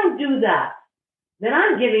 if I don't do that, then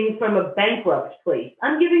I'm giving from a bankrupt place.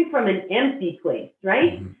 I'm giving from an empty place,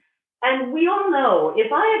 right? Mm-hmm. And we all know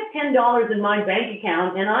if I have $10 in my bank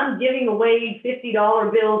account and I'm giving away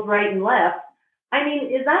 $50 bills right and left, I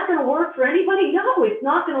mean, is that going to work for anybody? No, it's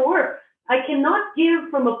not going to work. I cannot give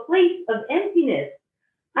from a place of emptiness.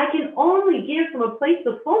 I can only give from a place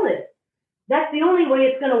of fullness. That's the only way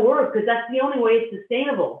it's going to work because that's the only way it's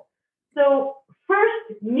sustainable. So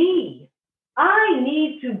first, me. I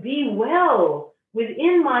need to be well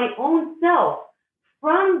within my own self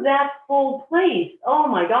from that full place. Oh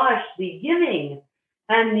my gosh, the giving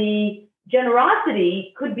and the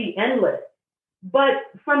generosity could be endless. But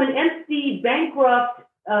from an empty, bankrupt,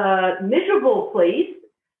 miserable place,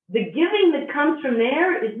 the giving that comes from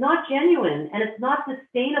there is not genuine and it's not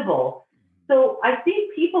sustainable. So I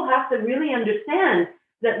think people have to really understand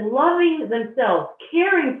that loving themselves,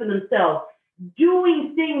 caring for themselves,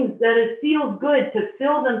 doing things that it feels good to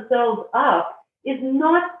fill themselves up is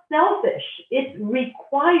not selfish. It's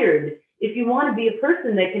required if you want to be a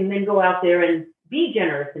person that can then go out there and be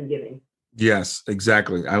generous in giving. Yes,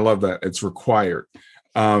 exactly. I love that. It's required.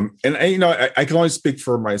 I can only speak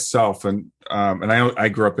for myself, and I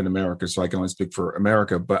grew up in America, so I can only speak for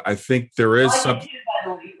America. But I think there is something.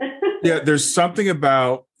 Yeah, there's something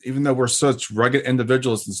about, even though we're such rugged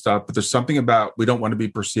individuals and stuff, but there's something about we don't want to be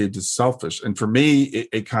perceived as selfish. And for me,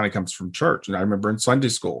 it kind of comes from church. And I remember in Sunday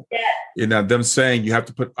school, them saying you have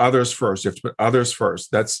to put others first. You have to put others first.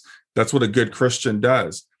 That's what a good Christian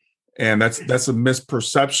does. And that's a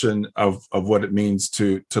misperception of what it means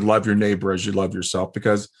to love your neighbor as you love yourself,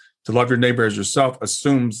 because to love your neighbor as yourself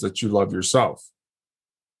assumes that you love yourself.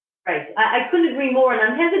 Right. I couldn't agree more. And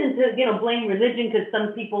I'm hesitant to, blame religion because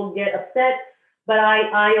some people get upset. But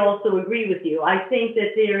I also agree with you. I think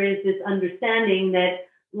that there is this understanding that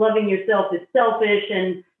loving yourself is selfish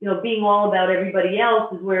and, being all about everybody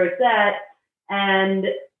else is where it's at. And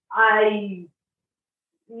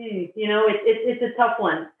it's a tough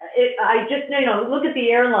one. I just, look at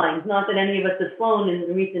the airlines, not that any of us have flown in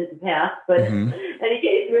the recent past, but in any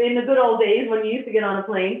case, in the good old days when you used to get on a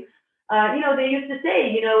plane, they used to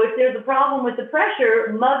say, if there's a problem with the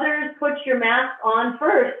pressure, mothers, put your mask on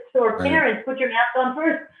first, or parents, put your mask on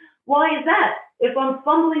first. Why is that? If I'm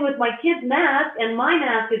fumbling with my kid's mask and my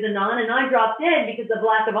mask isn't on and I drop dead because of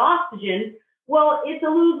lack of oxygen, well, it's a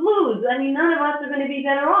lose-lose. I mean, none of us are going to be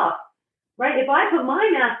better off, right? If I put my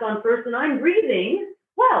mask on first and I'm breathing,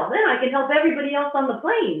 well, then I can help everybody else on the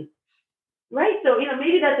plane, right? So,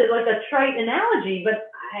 maybe that's like a trite analogy, but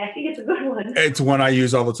I think it's a good one. It's one I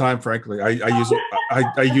use all the time, frankly. I use it.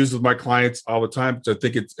 I use it with my clients all the time. I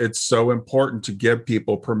think it's so important to give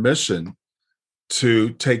people permission to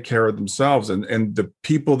take care of themselves. And the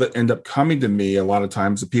people that end up coming to me a lot of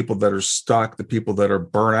times, the people that are stuck, the people that are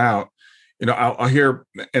burnt out, I'll hear,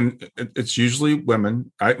 and it's usually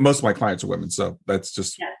women. Most of my clients are women, so that's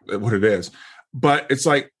just what it is. But it's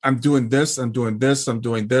like, I'm doing this, I'm doing this, I'm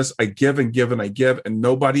doing this. I give and give and I give, and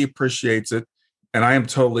nobody appreciates it. And I am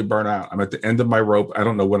totally burnt out. I'm at the end of my rope. I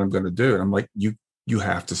don't know what I'm going to do. And I'm like, you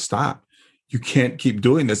have to stop. You can't keep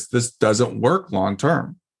doing this. This doesn't work long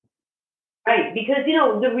term. Right. Because,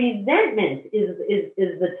 the resentment is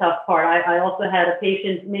the tough part. I also had a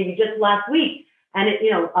patient maybe just last week. And,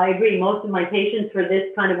 I agree. Most of my patients for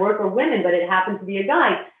this kind of work are women, but it happens to be a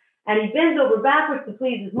guy. And he bends over backwards to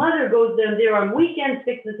please his mother, goes down there on weekends,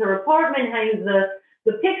 fixes her apartment, hangs the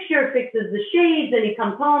picture, fixes the shades, and he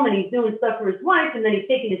comes home and he's doing stuff for his wife, and then he's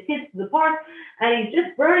taking his kids to the park, and he's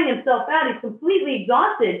just burning himself out. He's completely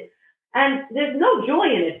exhausted, and there's no joy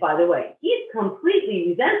in it, by the way. He's completely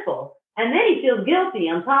resentful. And then he feels guilty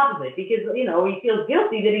on top of it because, he feels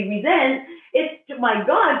guilty that he resents. It's, my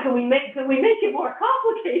God, can we make it more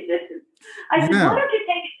complicated? I said, why don't you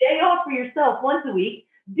take a day off for yourself once a week?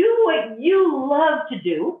 Do what you love to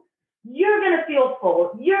do. You're going to feel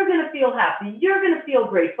full. You're going to feel happy. You're going to feel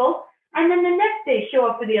grateful. And then the next day, show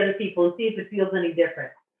up for the other people and see if it feels any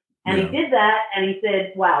different. And he did that, and he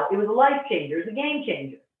said, wow, it was a life changer. It was a game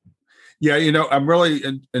changer. Yeah, I'm really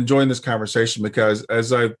enjoying this conversation because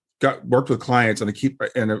as I've worked with clients, and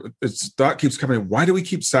thought keeps coming, why do we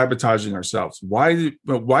keep sabotaging ourselves? Why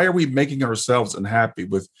are we making ourselves unhappy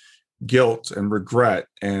with guilt and regret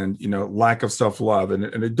and, lack of self-love? And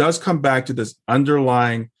it does come back to this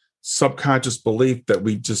underlying subconscious belief that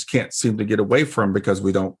we just can't seem to get away from because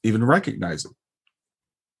we don't even recognize it.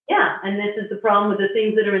 Yeah, and this is the problem with the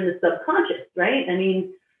things that are in the subconscious, right? I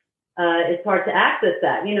mean, it's hard to access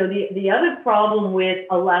that. The other problem with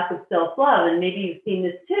a lack of self-love, and maybe you've seen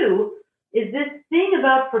this too, is this thing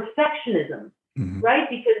about perfectionism, right?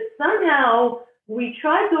 Because somehow we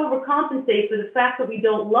try to overcompensate for the fact that we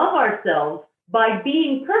don't love ourselves by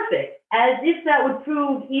being perfect, as if that would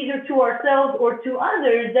prove either to ourselves or to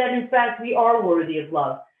others that in fact we are worthy of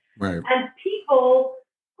love. Right. And people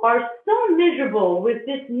are so miserable with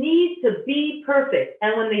this need to be perfect.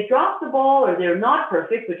 And when they drop the ball or they're not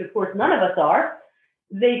perfect, which of course none of us are,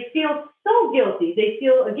 they feel so guilty. They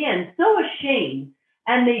feel, again, so ashamed,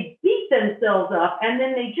 and they beat themselves up, and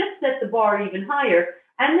then they just set the bar even higher.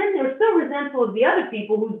 And then they're so resentful of the other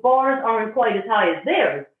people whose bars aren't quite as high as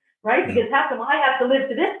theirs, right? Because how come I have to live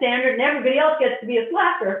to this standard and everybody else gets to be a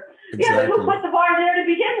slacker? Exactly. Yeah, but who put the bar there to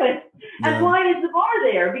begin with? And why is the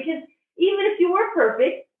bar there? Because even if you were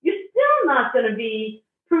perfect, you're still not going to be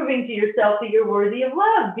proving to yourself that you're worthy of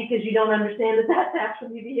love because you don't understand that that's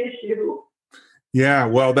actually the issue. Yeah,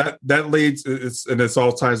 well, that leads, it's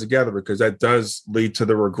all ties together because that does lead to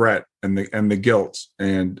the regret and the guilt.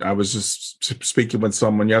 And I was just speaking with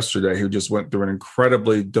someone yesterday who just went through an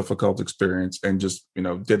incredibly difficult experience and just,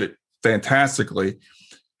 did it fantastically,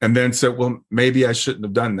 and then said, well, maybe I shouldn't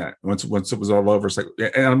have done that once it was all over. It's like,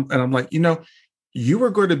 and I'm like, you were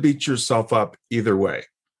going to beat yourself up either way.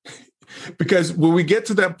 Because when we get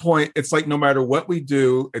to that point, it's like no matter what we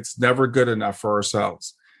do, it's never good enough for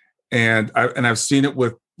ourselves. And I've seen it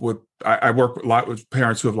with I work a lot with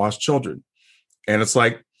parents who have lost children, and it's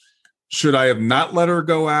like, should I have not let her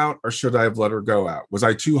go out, or should I have let her go out? Was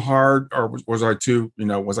I too hard, or was I too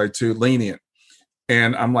lenient?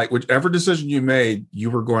 And I'm like, whichever decision you made, you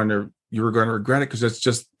were going to regret it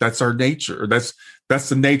because that's our nature. Or that's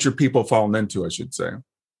the nature people fallen into, I should say.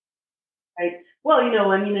 Right. Well,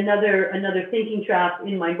 another thinking trap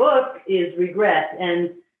in my book is regret.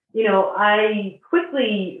 And, I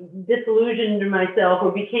quickly disillusioned myself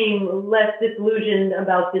or became less disillusioned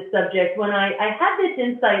about this subject when I had this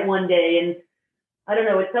insight one day, and I don't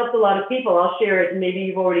know, it's helped a lot of people. I'll share it, and maybe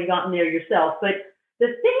you've already gotten there yourself. But the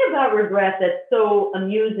thing about regret that's so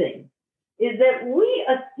amusing is that we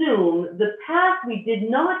assume the path we did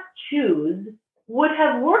not choose would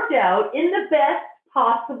have worked out in the best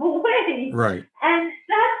possible way. Right. And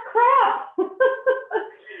that's crap.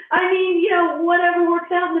 I mean, whatever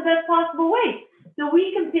works out in the best possible way. So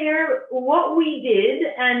we compare what we did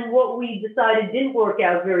and what we decided didn't work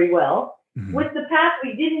out very well with the path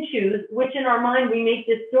we didn't choose, which in our mind we make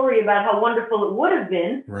this story about how wonderful it would have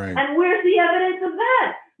been. Right. And where's the evidence of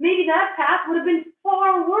that? Maybe that path would have been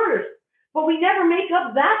far worse. But we never make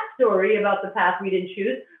up that story about the path we didn't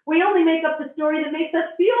choose. We only make up the story that makes us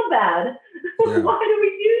feel bad. Yeah. Why do we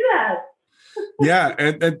do that? Yeah,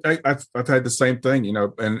 and I've had the same thing,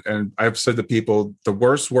 and I've said to people, the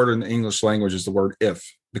worst word in the English language is the word if,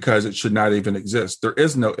 because it should not even exist. There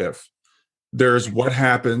is no if. There's what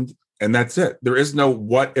happened, and that's it. There is no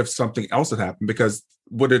what if something else had happened, because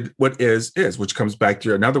what is, which comes back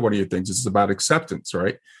to another one of your things. It's about acceptance,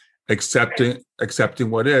 right? Accepting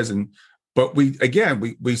what is. But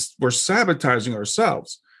we're sabotaging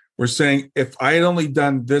ourselves. We're saying, if I had only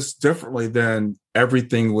done this differently, then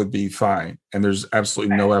everything would be fine. And there's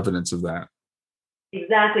absolutely no evidence of that.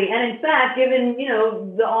 Exactly. And in fact, given,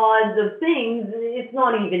 the odds of things, it's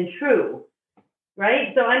not even true.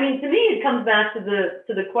 Right. So, to me, it comes back to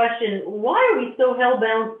the question, why are we so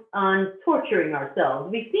hell-bent on torturing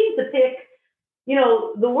ourselves? We seem to pick,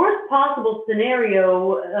 the worst possible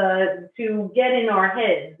scenario to get in our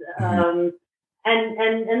heads.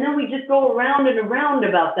 And then we just go around and around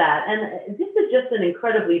about that. And this is just an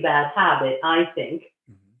incredibly bad habit, I think.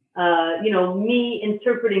 Me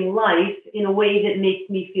interpreting life in a way that makes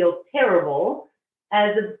me feel terrible,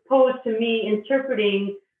 as opposed to me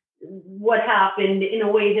interpreting what happened in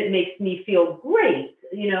a way that makes me feel great,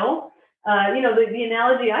 The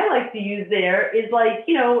analogy I like to use there is like,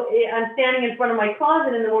 I'm standing in front of my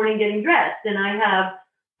closet in the morning getting dressed, and I have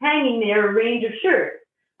hanging there a range of shirts.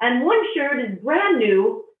 And one shirt is brand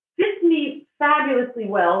new, fits me fabulously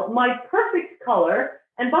well, my perfect color.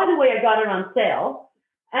 And by the way, I got it on sale.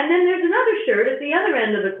 And then there's another shirt at the other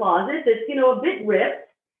end of the closet that's, a bit ripped.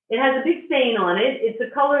 It has a big stain on it. It's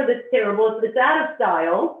a color that's terrible. It's out of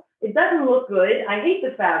style. It doesn't look good. I hate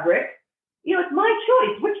the fabric. It's my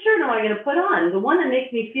choice. Which shirt am I going to put on? The one that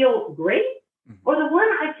makes me feel great or the one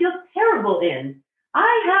I feel terrible in?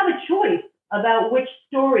 I have a choice about which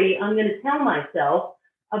story I'm going to tell myself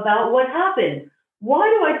about what happened. Why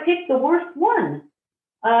do I pick the worst one?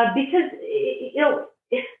 Because,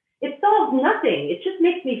 it solves nothing. It just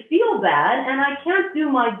makes me feel bad, and I can't do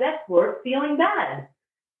my best work feeling bad.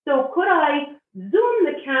 So could I zoom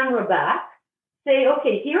the camera back, say,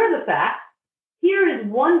 okay, here are the facts. Here is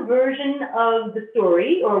one version of the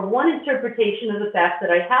story or one interpretation of the facts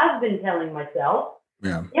that I have been telling myself.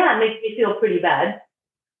 Yeah, it makes me feel pretty bad.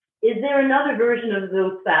 Is there another version of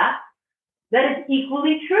those facts that is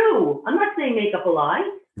equally true? I'm not saying make up a lie.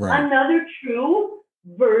 right. Another true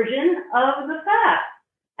version of the facts.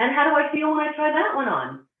 And how do I feel when I try that one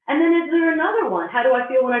on? And then is there another one? How do I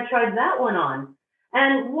feel when I tried that one on?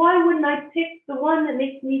 And why wouldn't I pick the one that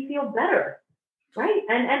makes me feel better? Right?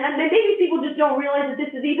 And maybe people just don't realize that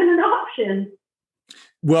this is even an option.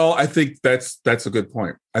 Well, I think that's a good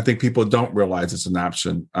point. I think people don't realize it's an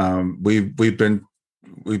option. We've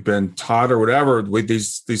been taught or whatever with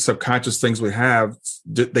these subconscious things we have.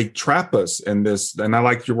 They trap us in this, and I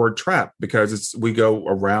like your word "trap" because we go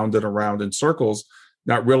around and around in circles,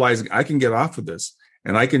 not realizing I can get off of this,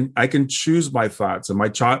 and I can choose my thoughts, and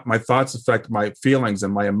my thoughts affect my feelings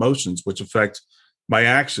and my emotions, which affect my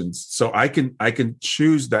actions. So I can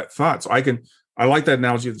choose that thought. So I like that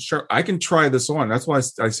analogy of the shirt. I can try this on. That's why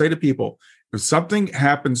I say to people, if something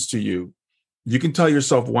happens to you, you can tell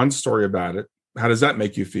yourself one story about it. How does that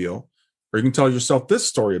make you feel? Or you can tell yourself this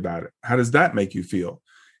story about it. How does that make you feel?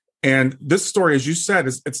 And this story, as you said,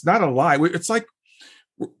 it's not a lie.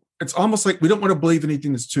 It's almost like we don't want to believe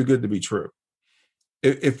anything that's too good to be true.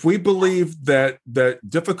 If we believe that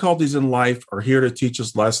difficulties in life are here to teach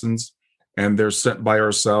us lessons and they're sent by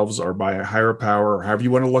ourselves or by a higher power, or however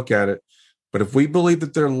you want to look at it, but if we believe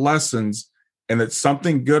that they're lessons and that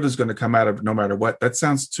something good is going to come out of it no matter what, that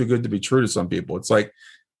sounds too good to be true to some people. It's like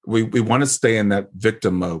we want to stay in that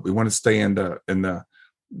victim mode. We want to stay in the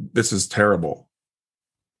this is terrible.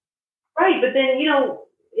 Right, but then,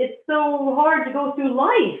 it's so hard to go through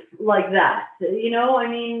life like that.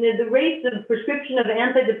 The rates of prescription of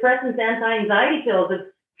antidepressants, anti-anxiety pills have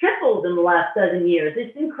tripled in the last dozen years.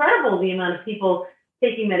 It's incredible the amount of people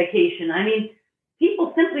taking medication.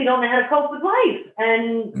 People simply don't know how to cope with life.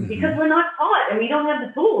 And because we're not taught and we don't have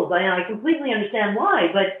the tools, I completely understand why.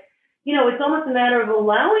 But, it's almost a matter of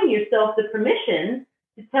allowing yourself the permission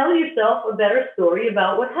to tell yourself a better story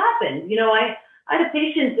about what happened. I had a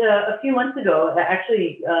patient a few months ago,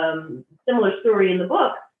 actually, similar story in the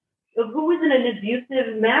book, who was in an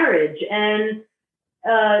abusive marriage. And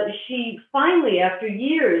she finally, after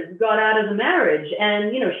years, got out of the marriage.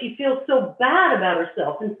 And, she feels so bad about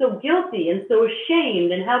herself and so guilty and so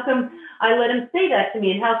ashamed. And how come I let him say that to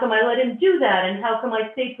me? And how come I let him do that? And how come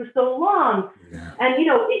I stayed for so long? Yeah. And,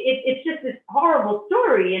 it's just this horrible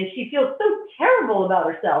story. And she feels so terrible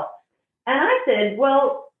about herself. And I said,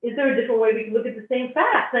 well, is there a different way we can look at the same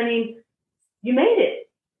facts? You made it.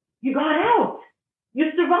 You got out. You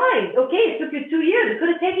survived. Okay, it took you 2 years. It could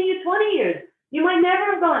have taken you 20 years. You might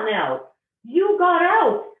never have gotten out. You got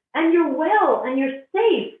out, and you're well, and you're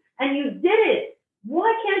safe, and you did it.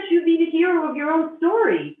 Why can't you be the hero of your own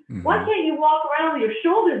story? Mm-hmm. Why can't you walk around with your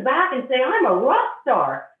shoulders back and say, I'm a rock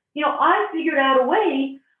star? I figured out a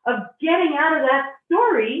way of getting out of that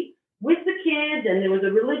story with the kids, and there was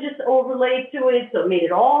a religious overlay to it, so it made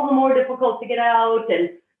it all the more difficult to get out, and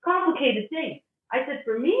complicated things. I said,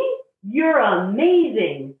 for me, you're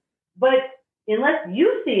amazing. But unless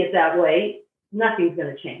you see it that way, nothing's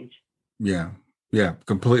going to change. Yeah,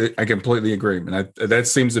 completely. I completely agree. And that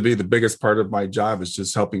seems to be the biggest part of my job, is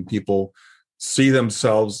just helping people see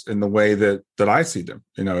themselves in the way that I see them.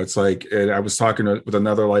 It's like, I was talking with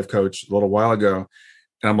another life coach a little while ago,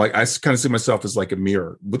 and I'm like, I kind of see myself as like a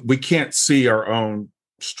mirror. We can't see our own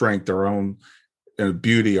strength, our own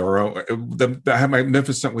beauty, our own, how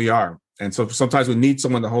magnificent we are. And so sometimes we need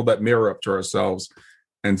someone to hold that mirror up to ourselves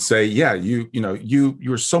and say, yeah,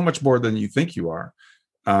 you're so much more than you think you are.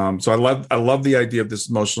 So I love the idea of this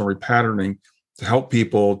emotional repatterning to help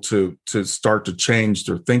people to start to change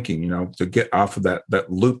their thinking, to get off of that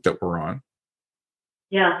loop that we're on.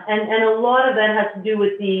 Yeah, and a lot of that has to do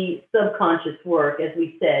with the subconscious work, as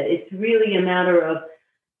we said. It's really a matter of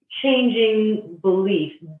changing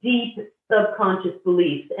beliefs, deep subconscious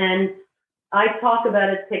beliefs. And I talk about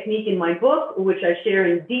a technique in my book, which I share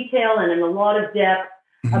in detail and in a lot of depth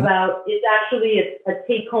about. It's actually a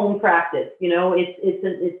take-home practice.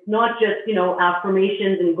 It's not just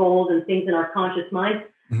affirmations and goals and things in our conscious mind,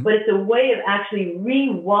 but it's a way of actually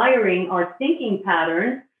rewiring our thinking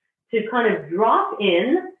patterns to kind of drop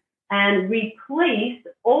in and replace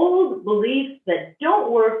old beliefs that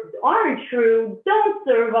don't work, aren't true, don't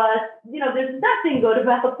serve us. There's nothing good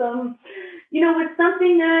about them. With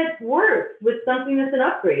something that works, with something that's an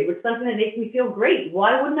upgrade, with something that makes me feel great.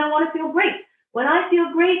 Why wouldn't I want to feel great? When I feel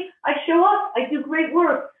great, I show up, I do great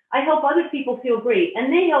work, I help other people feel great,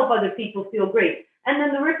 and they help other people feel great. And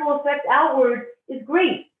then the ripple effect outward is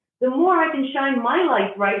great. The more I can shine my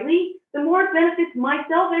light brightly, the more it benefits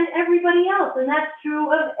myself and everybody else. And that's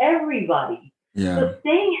true of everybody. Yeah. So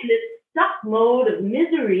staying in this stuck mode of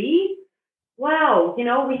misery, wow,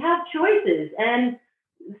 we have choices. And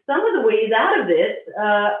some of the ways out of this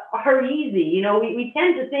are easy. We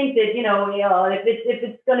tend to think that, if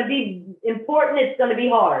it's going to be important, it's going to be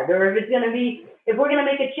hard. Or if we're going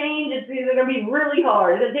to make a change, it's either going to be really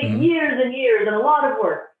hard. It's going to take years and years and a lot of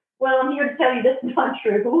work. Well, I'm here to tell you that's not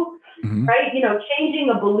true, right?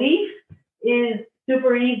 Changing a belief is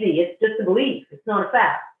super easy. It's just a belief. It's not a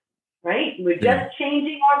fact, right? We're just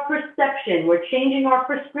changing our perception. We're changing our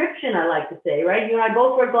prescription, I like to say, right? You and I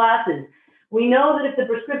both wear glasses. We know that if the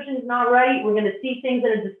prescription's not right, we're going to see things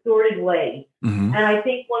in a distorted way. And I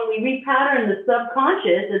think when we repattern the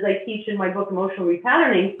subconscious, as I teach in my book, Emotional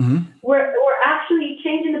Repatterning, we're actually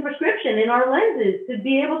changing the prescription in our lenses to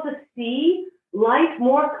be able to see life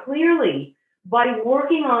more clearly by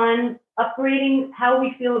working on upgrading how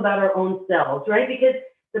we feel about our own selves, right? Because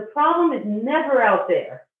the problem is never out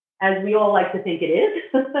there, as we all like to think it is.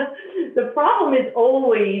 The problem is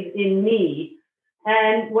always in me.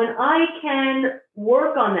 And when I can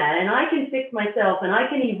work on that and I can fix myself and I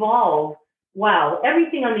can evolve, wow,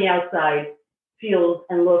 everything on the outside feels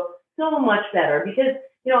and looks so much better. Because,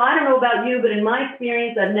 I don't know about you, but in my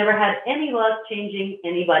experience, I've never had any luck changing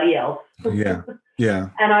anybody else. Yeah.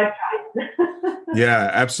 And I've tried.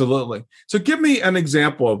 Yeah, absolutely. So give me an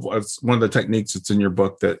example of one of the techniques that's in your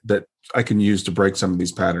book that I can use to break some of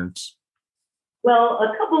these patterns. Well,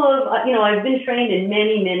 a couple of, I've been trained in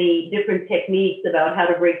many, many different techniques about how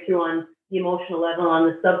to break through on the emotional level, on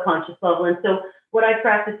the subconscious level. And so what I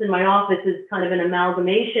practice in my office is kind of an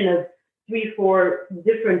amalgamation of 3-4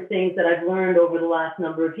 different things that I've learned over the last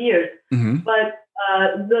number of years. But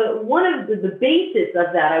one of the basis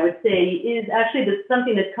of that, I would say, is actually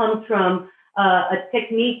something that comes from a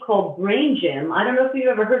technique called Brain Gym. I don't know if you've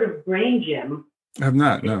ever heard of Brain Gym. I have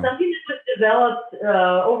not, no. It's something that was developed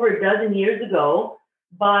over a dozen years ago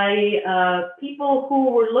by people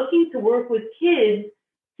who were looking to work with kids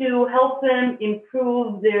to help them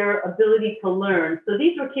improve their ability to learn. So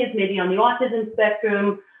these were kids maybe on the autism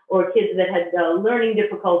spectrum or kids that had learning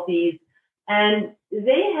difficulties. And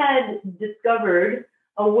they had discovered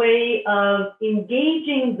a way of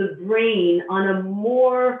engaging the brain on a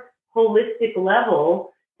more holistic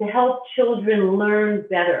level to help children learn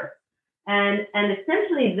better. And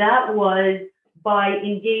essentially that was by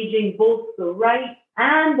engaging both the right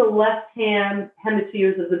and the left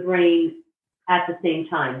hemispheres of the brain at the same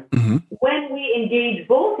time. When we engage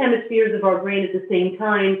both hemispheres of our brain at the same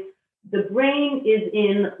time, the brain is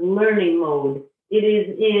in learning mode. It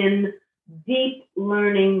is in deep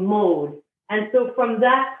learning mode. And so from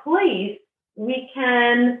that place, we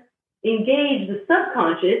can engage the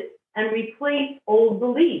subconscious and replace old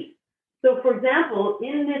beliefs. So for example,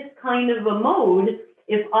 in this kind of a mode,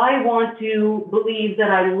 if I want to believe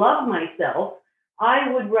that I love myself,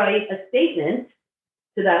 I would write a statement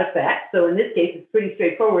to that effect. So in this case, it's pretty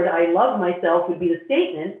straightforward. I love myself would be the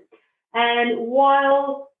statement. And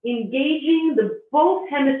while engaging both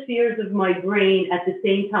hemispheres of my brain at the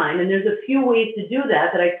same time, and there's a few ways to do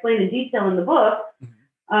that I explain in detail in the book,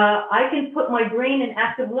 I can put my brain in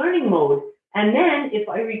active learning mode. And then if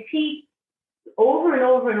I repeat over and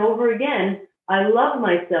over and over again, I love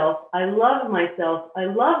myself, I love myself, I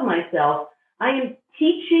love myself, I am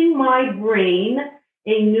teaching my brain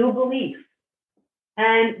a new belief.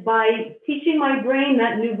 And by teaching my brain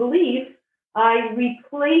that new belief, I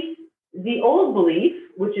replace the old belief,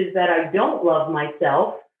 which is that I don't love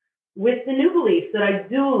myself, with the new belief that I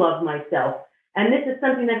do love myself. And this is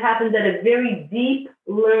something that happens at a very deep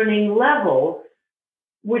learning level,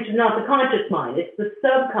 which is not the conscious mind, it's the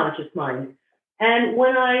subconscious mind. And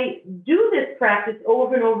when I do this practice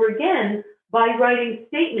over and over again by writing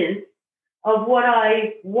statements of what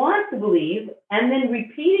I want to believe and then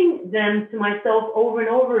repeating them to myself over and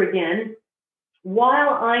over again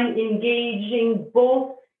while I'm engaging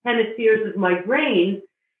both hemispheres of my brain,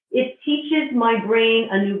 it teaches my brain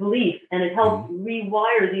a new belief and it helps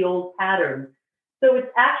rewire the old pattern. So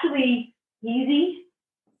it's actually easy,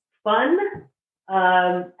 fun,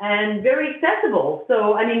 and very accessible.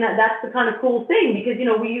 So, I mean, that's the kind of cool thing because, you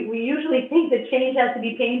know, we usually think that change has to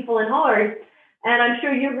be painful and hard. And I'm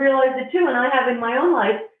sure you've realized it too, and I have in my own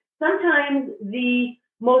life. Sometimes the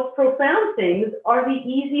most profound things are the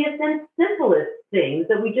easiest and simplest things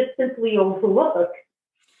that we just simply overlook.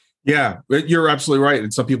 Yeah, you're absolutely right.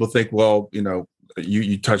 And some people think, well, you know,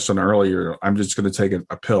 you touched on earlier, I'm just going to take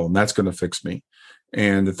a pill and that's going to fix me.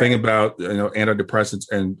 And the thing about, you know, antidepressants,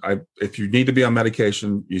 and if you need to be on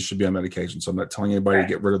medication, you should be on medication. So I'm not telling anybody to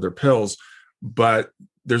get rid of their pills, but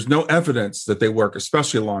there's no evidence that they work,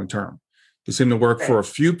 especially long term. They seem to work for a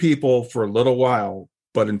few people for a little while,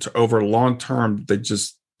 but over long term, they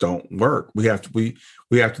just don't work. We have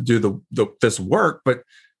to do this work, but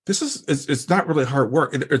it's not really hard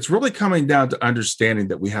work. It's really coming down to understanding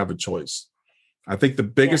that we have a choice. I think the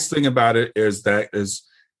biggest thing about it is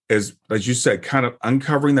as you said, kind of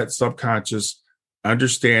uncovering that subconscious,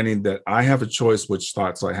 understanding that I have a choice which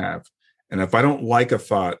thoughts I have. And if I don't like a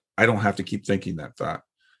thought, I don't have to keep thinking that thought.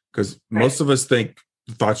 Because most of us think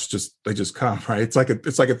the thoughts they just come, right? It's like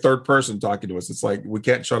a third person talking to us. It's like we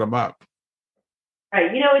can't shut them up.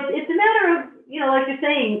 Right. You know, it's a matter of, you know, like you're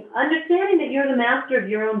saying, understanding that you're the master of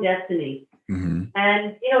your own destiny. Mm-hmm.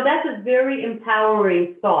 And, you know, that's a very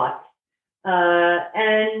empowering thought.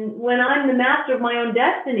 And when I'm the master of my own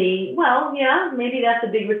destiny, well, yeah, maybe that's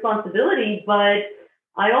a big responsibility, but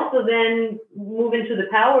I also then move into the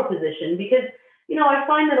power position because, you know, I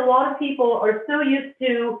find that a lot of people are so used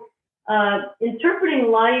to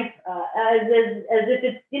interpreting life as if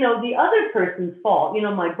it's, you know, the other person's fault. You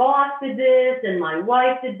know, my boss did this and my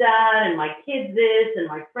wife did that and my kids this and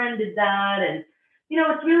my friend did that. And, you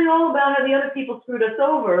know, it's really all about how the other people screwed us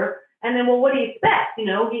over. And then, well, what do you expect? You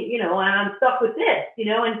know, I'm stuck with this, you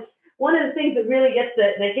know, and one of the things that really gets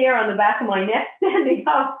the hair on the back of my neck standing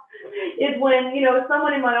up is when, you know,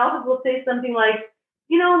 someone in my office will say something like,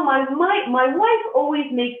 you know, my wife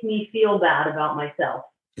always makes me feel bad about myself.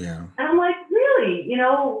 Yeah. And I'm like, really? You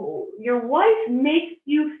know, your wife makes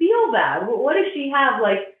you feel bad. What does she have,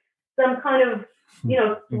 like some kind of, you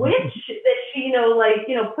know, switch that she, you know, like,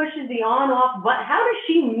 you know, pushes the on off button? How does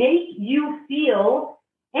she make you feel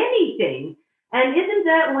anything? And isn't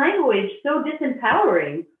that language so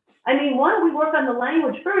disempowering? I mean, why don't we work on the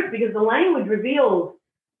language first? Because the language reveals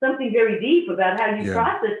something very deep about how you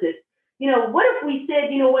process it. You know, what if we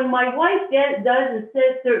said, you know, when my wife does and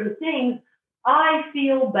says certain things, I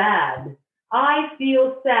feel bad. I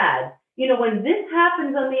feel sad. You know, when this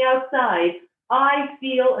happens on the outside, I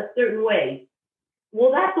feel a certain way.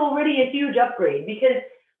 Well, that's already a huge upgrade because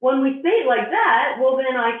when we say it like that, well,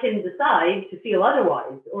 then I can decide to feel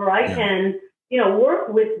otherwise, or I can, you know, work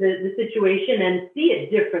with the situation and see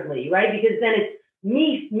it differently, right? Because then it's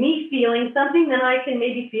me feeling something, then I can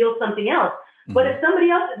maybe feel something else. Mm-hmm. But if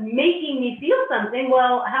somebody else is making me feel something,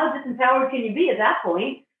 well, how disempowered can you be at that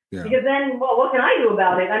point? Yeah. Because then, well, what can I do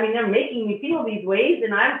about it? I mean, they're making me feel these ways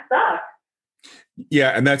and I'm stuck. Yeah,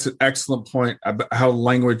 and that's an excellent point about how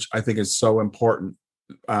language, I think, is so important.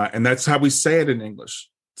 And that's how we say it in English.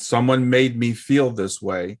 Someone made me feel this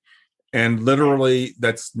way. And literally,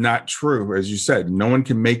 that's not true. As you said, no one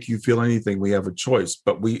can make you feel anything. We have a choice,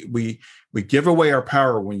 but we give away our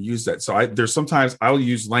power when we use that. So there's sometimes I'll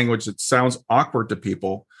use language that sounds awkward to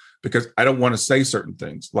people because I don't want to say certain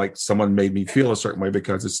things, like someone made me feel a certain way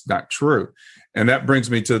because it's not true. And that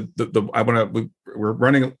brings me to we're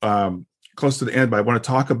running close to the end, but I want to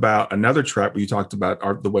talk about another trap where you talked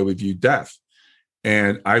about the way we view death.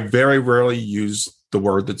 And I very rarely use the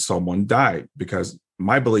word that someone died because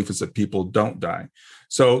my belief is that people don't die.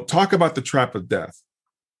 So talk about the trap of death.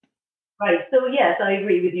 Right. So, yes, I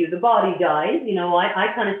agree with you. The body dies. You know,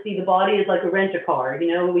 I kind of see the body as like a rent-a-car.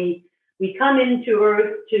 You know, we come into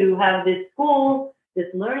Earth to have this school, this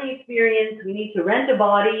learning experience. We need to rent a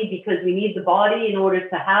body because we need the body in order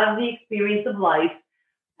to have the experience of life.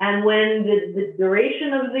 And when the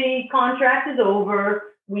duration of the contract is over,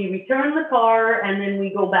 we return the car and then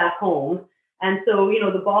we go back home. And so, you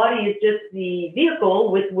know, the body is just the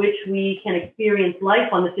vehicle with which we can experience life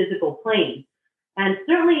on the physical plane. And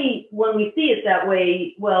certainly when we see it that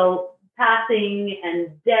way, well, passing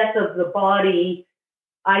and death of the body,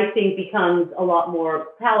 I think, becomes a lot more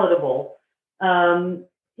palatable.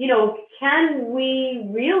 You know, can we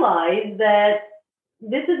realize that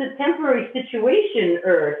this is a temporary situation,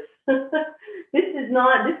 Earth? This is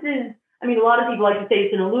I mean, a lot of people like to say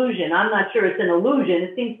it's an illusion. I'm not sure it's an illusion.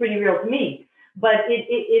 It seems pretty real to me, but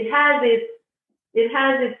it has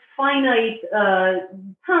its finite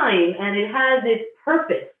time, and it has its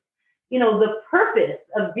purpose. You know, the purpose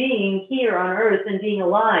of being here on earth and being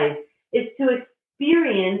alive is to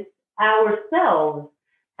experience ourselves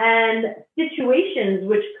and situations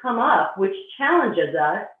which come up, which challenges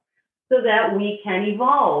us so that we can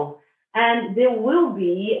evolve. And there will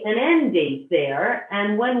be an end date there.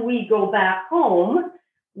 And when we go back home,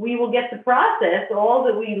 we will get to process all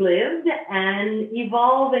that we lived and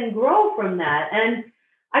evolve and grow from that. And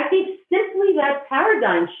I think simply that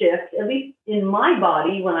paradigm shift, at least in my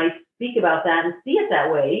body, when I speak about that and see it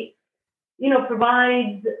that way, you know,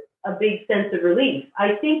 provides a big sense of relief.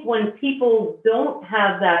 I think when people don't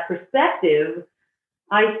have that perspective,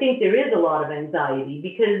 I think there is a lot of anxiety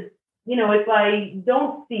because, you know, if I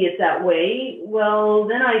don't see it that way, well,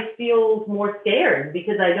 then I feel more scared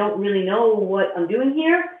because I don't really know what I'm doing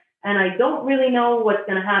here. And I don't really know what's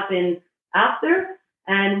going to happen after.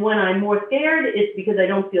 And when I'm more scared, it's because I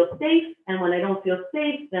don't feel safe. And when I don't feel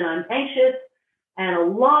safe, then I'm anxious. And a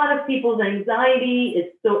lot of people's anxiety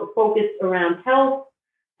is so focused around health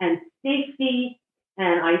and safety.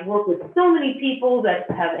 And I work with so many people that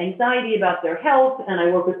have anxiety about their health. And I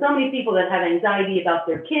work with so many people that have anxiety about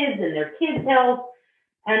their kids and their kids' health.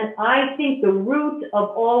 And I think the root of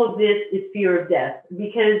all of this is fear of death.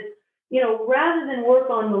 Because, you know, rather than work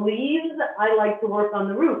on the leaves, I like to work on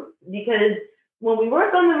the roots. Because when we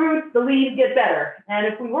work on the roots, the leaves get better. And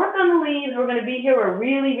if we work on the leaves, we're going to be here a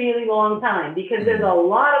really, really long time because there's a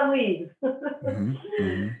lot of leaves.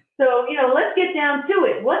 So, you know, let's get down to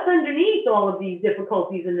it. What's underneath all of these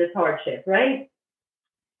difficulties and this hardship, right?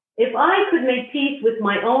 If I could make peace with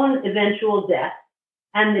my own eventual death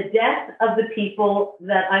and the death of the people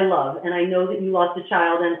that I love, and I know that you lost a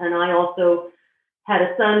child, and I also had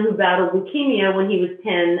a son who battled leukemia when he was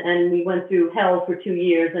 10, and we went through hell for 2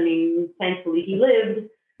 years. I mean, thankfully he lived,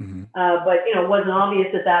 but, you know, it wasn't obvious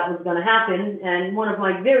that that was going to happen. And one of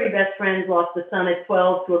my very best friends lost a son at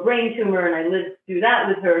 12 to a brain tumor, and I lived through that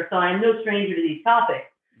with her, so I'm no stranger to these topics.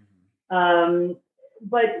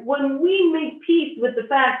 But when we make peace with the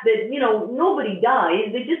fact that, you know, nobody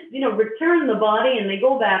dies, they just, you know, return the body and they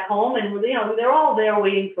go back home, and, you know, they're all there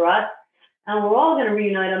waiting for us. And we're all going to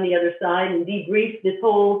reunite on the other side and debrief this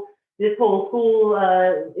whole school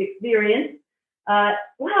experience.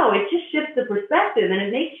 Wow, it just shifts the perspective, and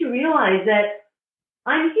it makes you realize that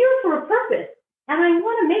I'm here for a purpose, and I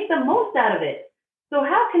want to make the most out of it. So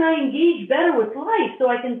how can I engage better with life so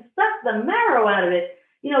I can suck the marrow out of it,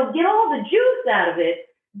 you know, get all the juice out of it,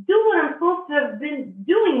 do what I'm supposed to have been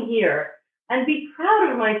doing here, and be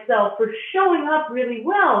proud of myself for showing up really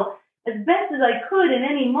well as best as I could in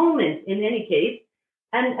any moment, in any case,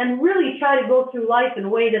 and really try to go through life in a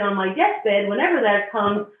way that on my deathbed, whenever that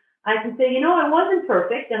comes, I can say, you know, I wasn't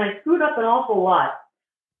perfect and I screwed up an awful lot,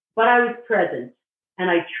 but I was present and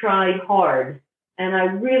I tried hard and I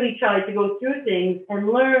really tried to go through things and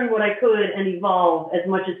learn what I could and evolve as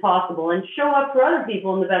much as possible and show up for other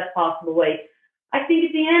people in the best possible way. I think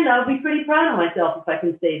at the end, I'll be pretty proud of myself if I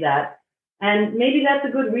can say that. And maybe that's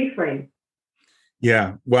a good reframe.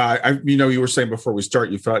 Yeah. Well, you know, you were saying before we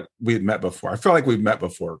start, you felt we had met before. I feel like we've met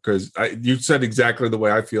before because you said exactly the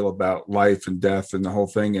way I feel about life and death and the whole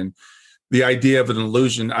thing. And the idea of an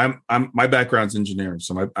illusion, my background's engineering.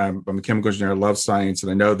 So I'm a chemical engineer. I love science.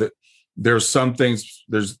 And I know that there's some things,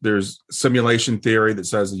 there's simulation theory that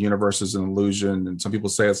says the universe is an illusion. And some people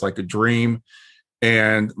say it's like a dream.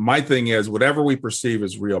 And my thing is whatever we perceive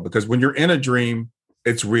is real, because when you're in a dream,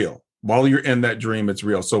 it's real. While you're in that dream, it's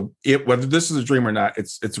real. So whether this is a dream or not,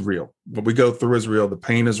 it's real. What we go through is real. The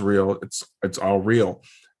pain is real. It's all real,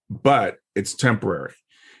 but it's temporary.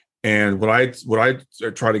 And what I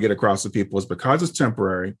try to get across to people is because it's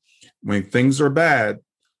temporary, when things are bad,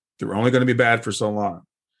 they're only going to be bad for so long.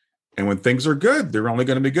 And when things are good, they're only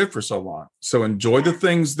going to be good for so long. So enjoy the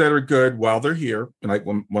things that are good while they're here. And like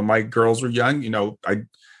when my girls were young, you know, I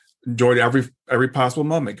enjoyed every possible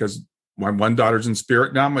moment because my one daughter's in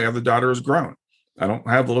spirit now. My other daughter is grown. I don't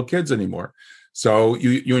have little kids anymore. So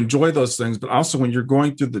you enjoy those things, but also when you're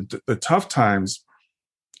going through the tough times,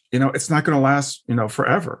 you know, it's not going to last, you know,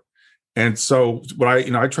 forever. And so what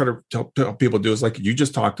I try to tell people do is like you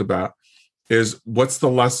just talked about is what's the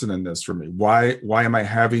lesson in this for me? Why am I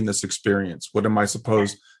having this experience? What am I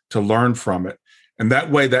supposed to learn from it? And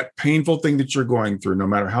that way, that painful thing that you're going through, no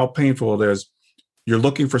matter how painful it is, you're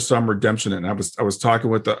looking for some redemption. And I was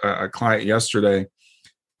talking with a client yesterday,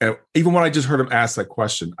 and even when I just heard him ask that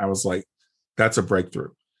question, I was like, that's a breakthrough.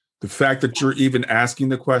 The fact that you're even asking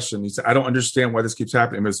the question, he said, I don't understand why this keeps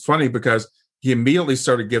happening. And it's funny because he immediately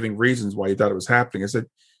started giving reasons why he thought it was happening. I said,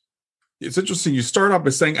 it's interesting. You start off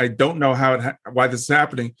by saying, I don't know why this is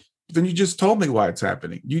happening. But then you just told me why it's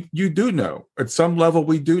happening. You do know. At some level,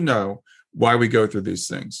 we do know why we go through these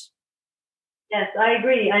things. Yes, I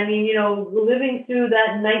agree. I mean, living through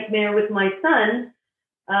that nightmare with my son,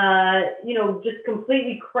 just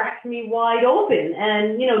completely cracked me wide open.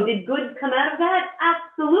 And, did good come out of that?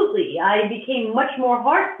 Absolutely. I became much more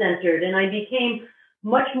heart-centered and I became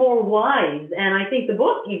much more wise. And I think the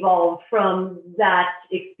book evolved from that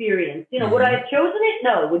experience. Would I have chosen it?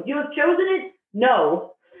 No. Would you have chosen it?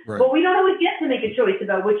 No. Right. But we don't always get to make a choice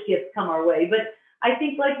about which gifts come our way. But I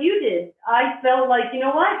think like you did, I felt like, you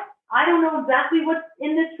know what? I don't know exactly what's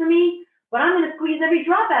in this for me, but I'm going to squeeze every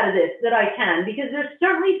drop out of this that I can, because there's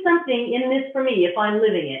certainly something in this for me if I'm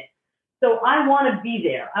living it. So I want to be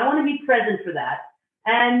there. I want to be present for that.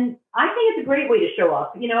 And I think it's a great way to show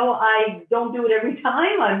up. I don't do it every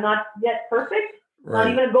time. I'm not yet perfect. Right.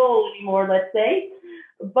 Not even a goal anymore, let's say.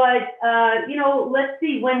 But, let's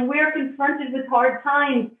see, when we're confronted with hard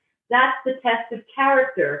times, that's the test of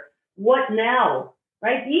character. What now?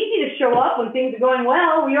 Right? It's easy to show up when things are going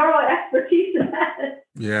well. We are expertise in that.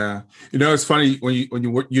 Yeah. It's funny when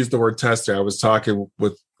you use the word testing. I was talking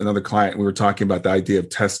with another client. We were talking about the idea of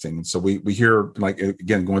testing. So we hear, like,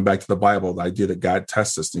 again, going back to the Bible, the idea that God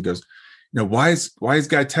tests us. And he goes, why is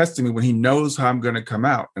God testing me when he knows how I'm going to come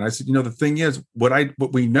out? And I said, the thing is, what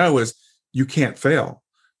we know is you can't fail.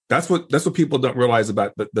 That's what people don't realize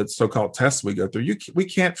about the so-called tests we go through. We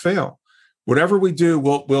can't fail. Whatever we do,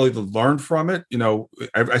 we'll either learn from it.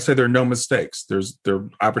 I say there are no mistakes. There are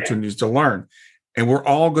opportunities to learn, and we're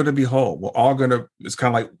all going to be whole. We're all going to. It's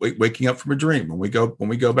kind of like waking up from a dream. When we go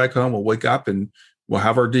back home, we'll wake up and we'll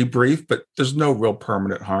have our debrief. But there's no real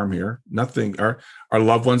permanent harm here. Nothing. Our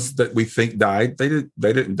loved ones that we think died, they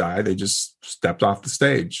didn't die. They just stepped off the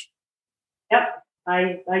stage. Yep,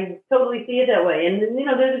 I totally see it that way. And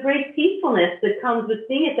there's a great peacefulness that comes with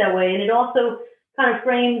seeing it that way, and it also kind of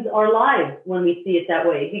frames our lives when we see it that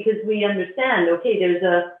way, because we understand, okay, there's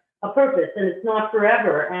a purpose and it's not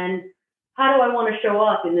forever. And how do I want to show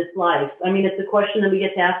up in this life? I mean, it's a question that we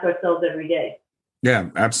get to ask ourselves every day. Yeah,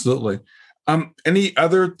 absolutely.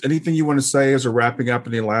 Anything you want to say as we're wrapping up?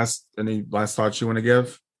 Any last thoughts you want to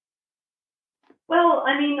give? Well,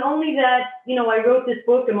 I mean, only that, I wrote this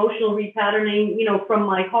book, Emotional Repatterning, from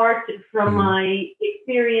my heart, from my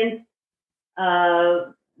experience,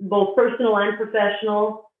 both personal and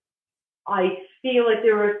professional. I feel like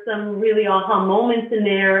there were some really aha moments in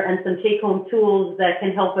there and some take-home tools that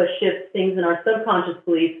can help us shift things in our subconscious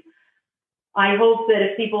beliefs. I hope that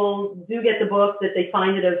if people do get the book, that they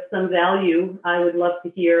find it of some value. I would love to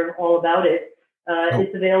hear all about it.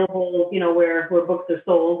 It's available, where books are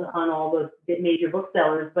sold on all the major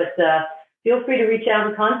booksellers. But feel free to reach out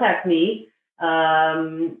and contact me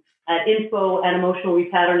at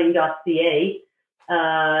info@emotionalrepatterning.ca.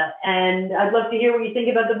 And I'd love to hear what you think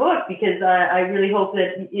about the book, because I really hope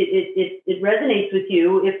that it resonates with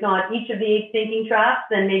you, if not each of the 8 thinking traps,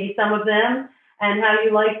 then maybe some of them, and how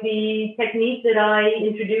you like the technique that I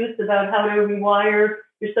introduced about how to rewire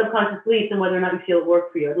your subconscious beliefs and whether or not you feel it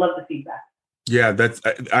worked for you. I'd love the feedback. Yeah,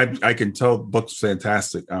 I can tell the book's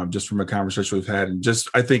fantastic, just from a conversation we've had. And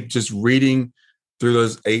I think just reading through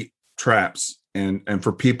those 8 traps, and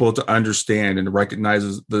for people to understand and to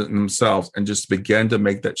recognize themselves and just begin to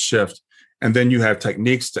make that shift. And then you have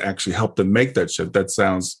techniques to actually help them make that shift. That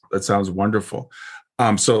sounds wonderful.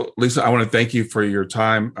 So Lisa, I want to thank you for your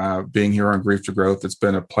time being here on Grief to Growth. It's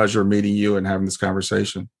been a pleasure meeting you and having this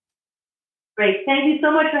conversation. Great. Thank you so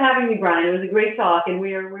much for having me, Brian. It was a great talk, and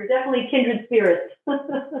we're definitely kindred spirits. All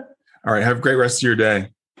right. Have a great rest of your day.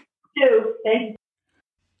 You too. Thank you.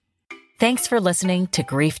 Thanks for listening to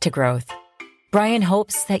Grief to Growth. Brian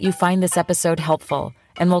hopes that you find this episode helpful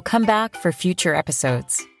and will come back for future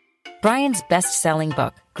episodes. Brian's best-selling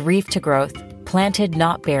book, Grief to Growth, Planted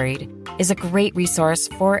Not Buried, is a great resource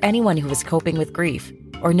for anyone who is coping with grief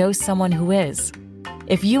or knows someone who is.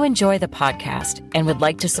 If you enjoy the podcast and would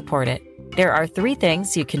like to support it, there are 3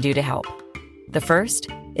 things you can do to help. The first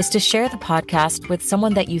is to share the podcast with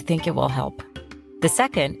someone that you think it will help. The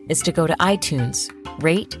second is to go to iTunes,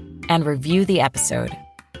 rate, and review the episode.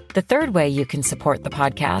 The third way you can support the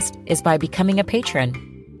podcast is by becoming a patron.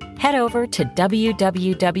 Head over to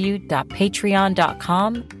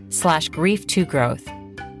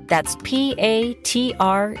www.patreon.com/grief2growth. That's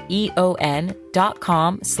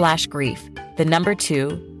patreon.com/grief, the number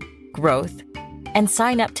 2, growth, and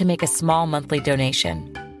sign up to make a small monthly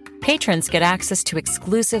donation. Patrons get access to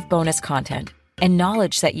exclusive bonus content and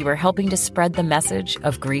knowledge that you are helping to spread the message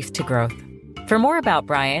of grief to growth. For more about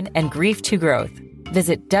Brian and Grief to Growth,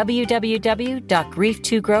 Visit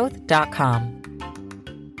www.grief2growth.com.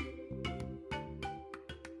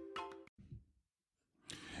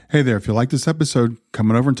 Hey there, if you liked this episode,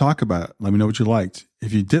 come on over and talk about it. Let me know what you liked.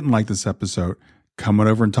 If you didn't like this episode, come on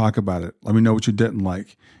over and talk about it. Let me know what you didn't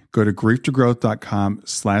like. Go to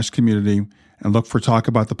grief2growth.com/community and look for Talk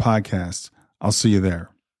About the Podcast. I'll see you there.